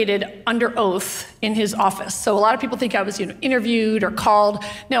interrogated under oath in his office. So a lot of people think I was interviewed or called.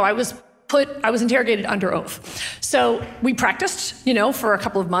 No, I was interrogated under oath. So we practiced, for a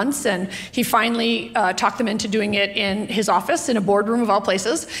couple of months, and he finally talked them into doing it in his office in a boardroom of all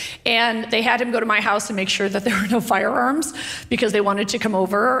places. And they had him go to my house and make sure that there were no firearms because they wanted to come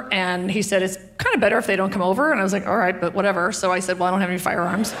over. And he said, it's kind of better if they don't come over. And I was like, all right, but whatever. So I said, well, I don't have any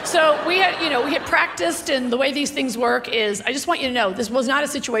firearms. So we had practiced, and the way these things work is, I just want you to know, this was not a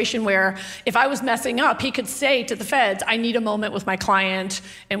situation where if I was messing up, he could say to the feds, I need a moment with my client,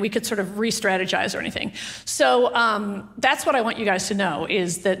 and we could sort of re-strategize or anything. So that's what I want you guys to know,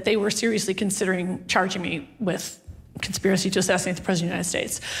 is that they were seriously considering charging me with conspiracy to assassinate the President of the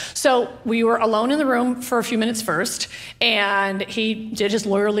United States. So we were alone in the room for a few minutes first, and he did his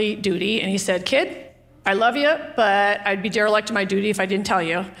lawyerly duty, and he said, kid, I love you, but I'd be derelict in my duty if I didn't tell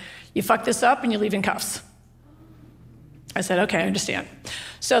you. You fuck this up and you leave in cuffs. I said, okay, I understand.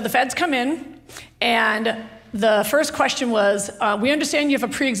 So the feds come in, and the first question was, we understand you have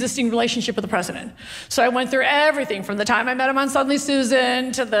a pre-existing relationship with the president. So I went through everything from the time I met him on Suddenly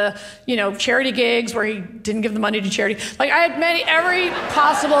Susan to the, charity gigs where he didn't give the money to charity. Like I had every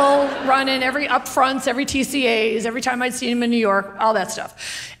possible run-in, every upfronts, every TCAs, every time I'd seen him in New York, all that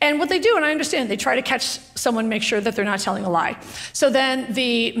stuff. And what they do, and I understand, they try to catch someone, make sure that they're not telling a lie. So then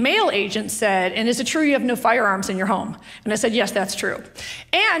the mail agent said, and is it true you have no firearms in your home? And I said, yes, that's true.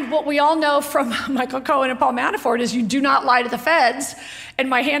 And what we all know from Michael Cohen and Paul Manafort is you do not lie to the feds. And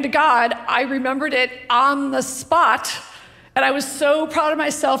my hand to God, I remembered it on the spot. And I was so proud of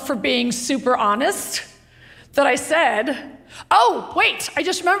myself for being super honest that I said, oh, wait, I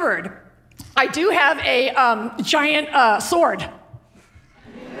just remembered. I do have a giant sword.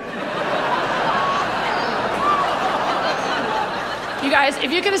 You guys,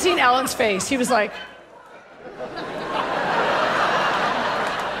 if you could have seen Alan's face, he was like...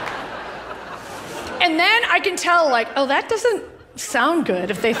 And then I can tell, like, oh, that doesn't sound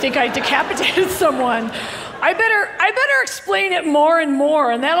good if they think I decapitated someone. I better explain it more and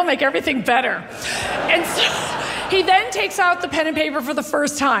more, and that'll make everything better. And so he then takes out the pen and paper for the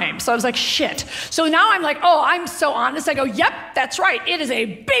first time. So I was like, shit. So now I'm like, oh, I'm so honest. I go, yep, that's right. It is a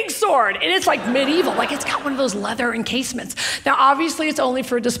big sword, and it's like medieval. Like it's got one of those leather encasements. Now, obviously, it's only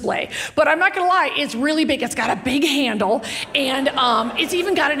for display, but I'm not gonna lie, it's really big. It's got a big handle, and it's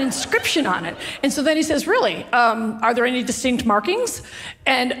even got an inscription on it. And so then he says, really, are there any distinct markings?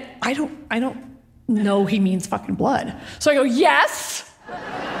 And I don't know he means fucking blood. So I go, yes.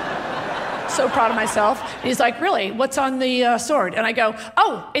 So proud of myself. And he's like, really, what's on the sword? And I go,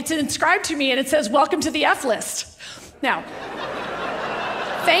 oh, it's inscribed to me and it says, welcome to the F list. Now,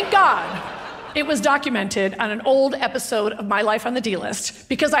 thank God it was documented on an old episode of My Life on the D List,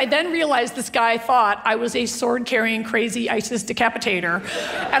 because I then realized this guy thought I was a sword-carrying, crazy ISIS decapitator.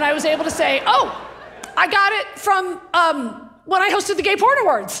 And I was able to say, oh, I got it from when I hosted the Gay Porn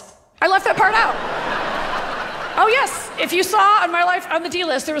Awards. I left that part out. Oh yes, if you saw on My Life on the D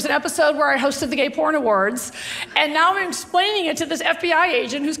List, there was an episode where I hosted the Gay Porn Awards, and now I'm explaining it to this FBI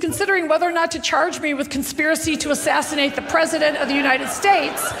agent who's considering whether or not to charge me with conspiracy to assassinate the President of the United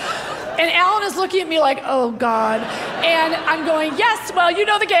States. And Alan is looking at me like, oh God. And I'm going, yes, well, you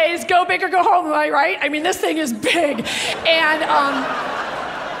know the gays, go big or go home, am I right? I mean, this thing is big. And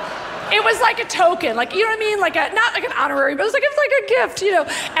it was like a token, like, you know what I mean? Like not like an honorary, but it was like a gift,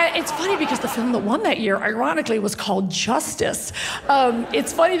 And it's funny because the film that won that year, ironically, was called Justice.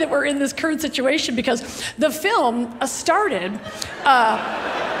 It's funny that we're in this current situation because the film started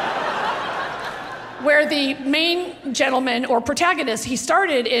where the main gentleman or protagonist, he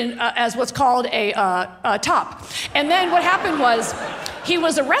started in as what's called a top. And then what happened was, he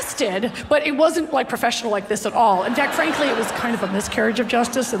was arrested, but it wasn't like professional like this at all. In fact, frankly, it was kind of a miscarriage of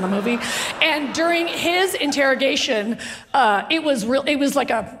justice in the movie. And during his interrogation, it was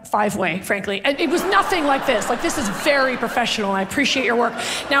like a five-way, frankly. And it was nothing like this. Like, this is very professional. I appreciate your work.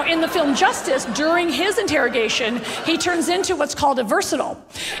 Now, in the film Justice, during his interrogation, he turns into what's called a versatile.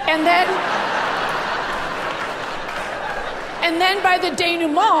 And then by the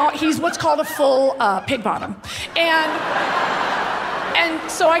denouement, he's what's called a full pig bottom.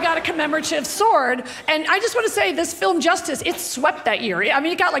 And so I got a commemorative sword, and I just want to say this film Justice, it swept that year. I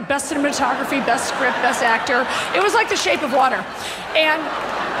mean, it got like best cinematography, best script, best actor. It was like The Shape of Water. And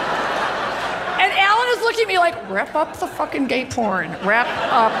Alan is looking at me like, wrap up the fucking gay porn. Wrap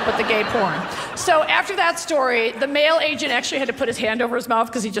up with the gay porn. So after that story, the male agent actually had to put his hand over his mouth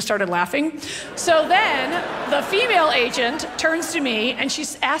because he just started laughing. So then the female agent turns to me and she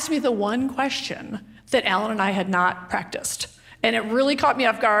asked me the one question that Alan and I had not practiced. And it really caught me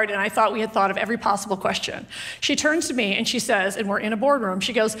off guard, and I thought we had thought of every possible question. She turns to me and she says, and we're in a boardroom,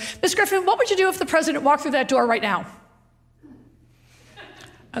 she goes, Miss Griffin, what would you do if the president walked through that door right now?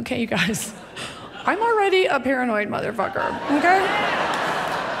 Okay, you guys, I'm already a paranoid motherfucker, okay?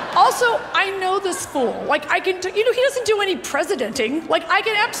 Also, I know this fool. Like, he doesn't do any presidenting. Like, I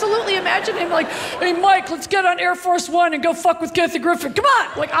can absolutely imagine him like, hey, Mike, let's get on Air Force One and go fuck with Kathy Griffin. Come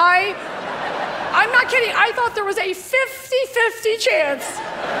on! Like, I'm not kidding. I thought there was a 50-50 chance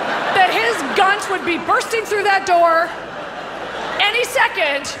that his guns would be bursting through that door any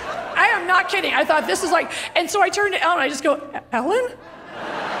second. I am not kidding. I thought this is like, and so I turned to Ellen and I just go, Ellen?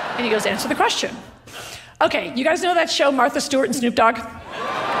 And he goes, answer the question. Okay, you guys know that show, Martha Stewart and Snoop Dogg?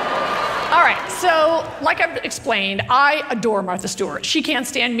 All right, so like I've explained, I adore Martha Stewart. She can't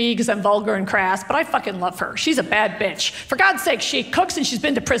stand me because I'm vulgar and crass, but I fucking love her. She's a bad bitch. For God's sake, she cooks and she's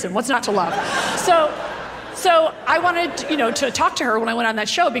been to prison. What's not to love? So I wanted, to talk to her when I went on that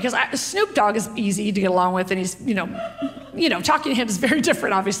show because Snoop Dogg is easy to get along with, and he's, talking to him is very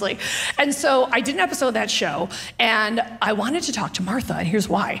different, obviously. And so I did an episode of that show, and I wanted to talk to Martha, and here's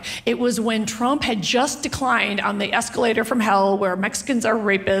why. It was when Trump had just declined on the escalator from hell where Mexicans are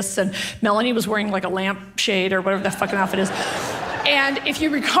rapists, and Melanie was wearing like a lampshade or whatever the fucking outfit is. And if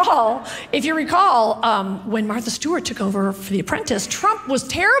you recall, when Martha Stewart took over for The Apprentice, Trump was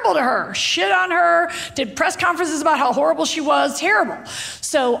terrible to her, shit on her, did press conferences about how horrible she was, terrible.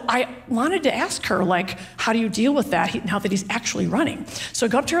 So I wanted to ask her, like, how do you deal with that now that he's actually running? So I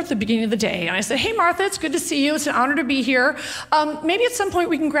go up to her at the beginning of the day, and I said, hey, Martha, it's good to see you. It's an honor to be here. Maybe at some point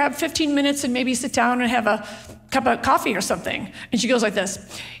we can grab 15 minutes and maybe sit down and have a cup of coffee or something. And she goes like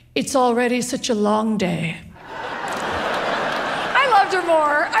this, it's already such a long day. I loved her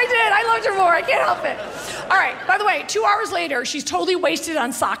more. I loved her more. I can't help it. All right, by the way, 2 hours later, she's totally wasted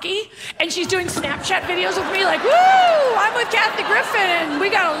on sake, and she's doing Snapchat videos with me like, woo, I'm with Kathy Griffin. We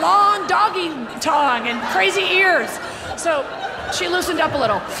got a long doggy tongue and crazy ears. So she loosened up a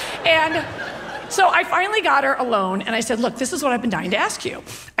little. And so I finally got her alone, and I said, look, this is what I've been dying to ask you.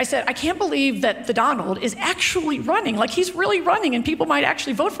 I said, I can't believe that the Donald is actually running. Like, he's really running, and people might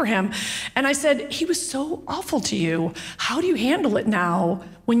actually vote for him. And I said, he was so awful to you. How do you handle it now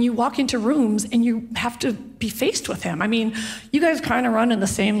when you walk into rooms and you have to be faced with him? I mean, you guys kind of run in the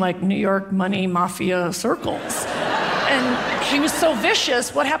same, like, New York money mafia circles. And he was so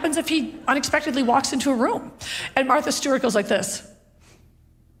vicious. What happens if he unexpectedly walks into a room? And Martha Stewart goes like this.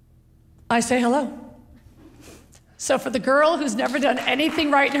 I say hello. So for the girl who's never done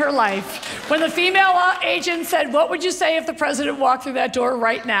anything right in her life, when the female agent said, what would you say if the president walked through that door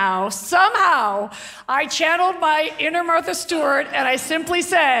right now? Somehow, I channeled my inner Martha Stewart, and I simply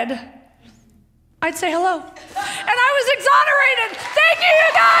said, I'd say hello. And I was exonerated. Thank you,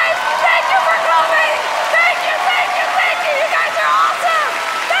 you guys. Thank you for coming.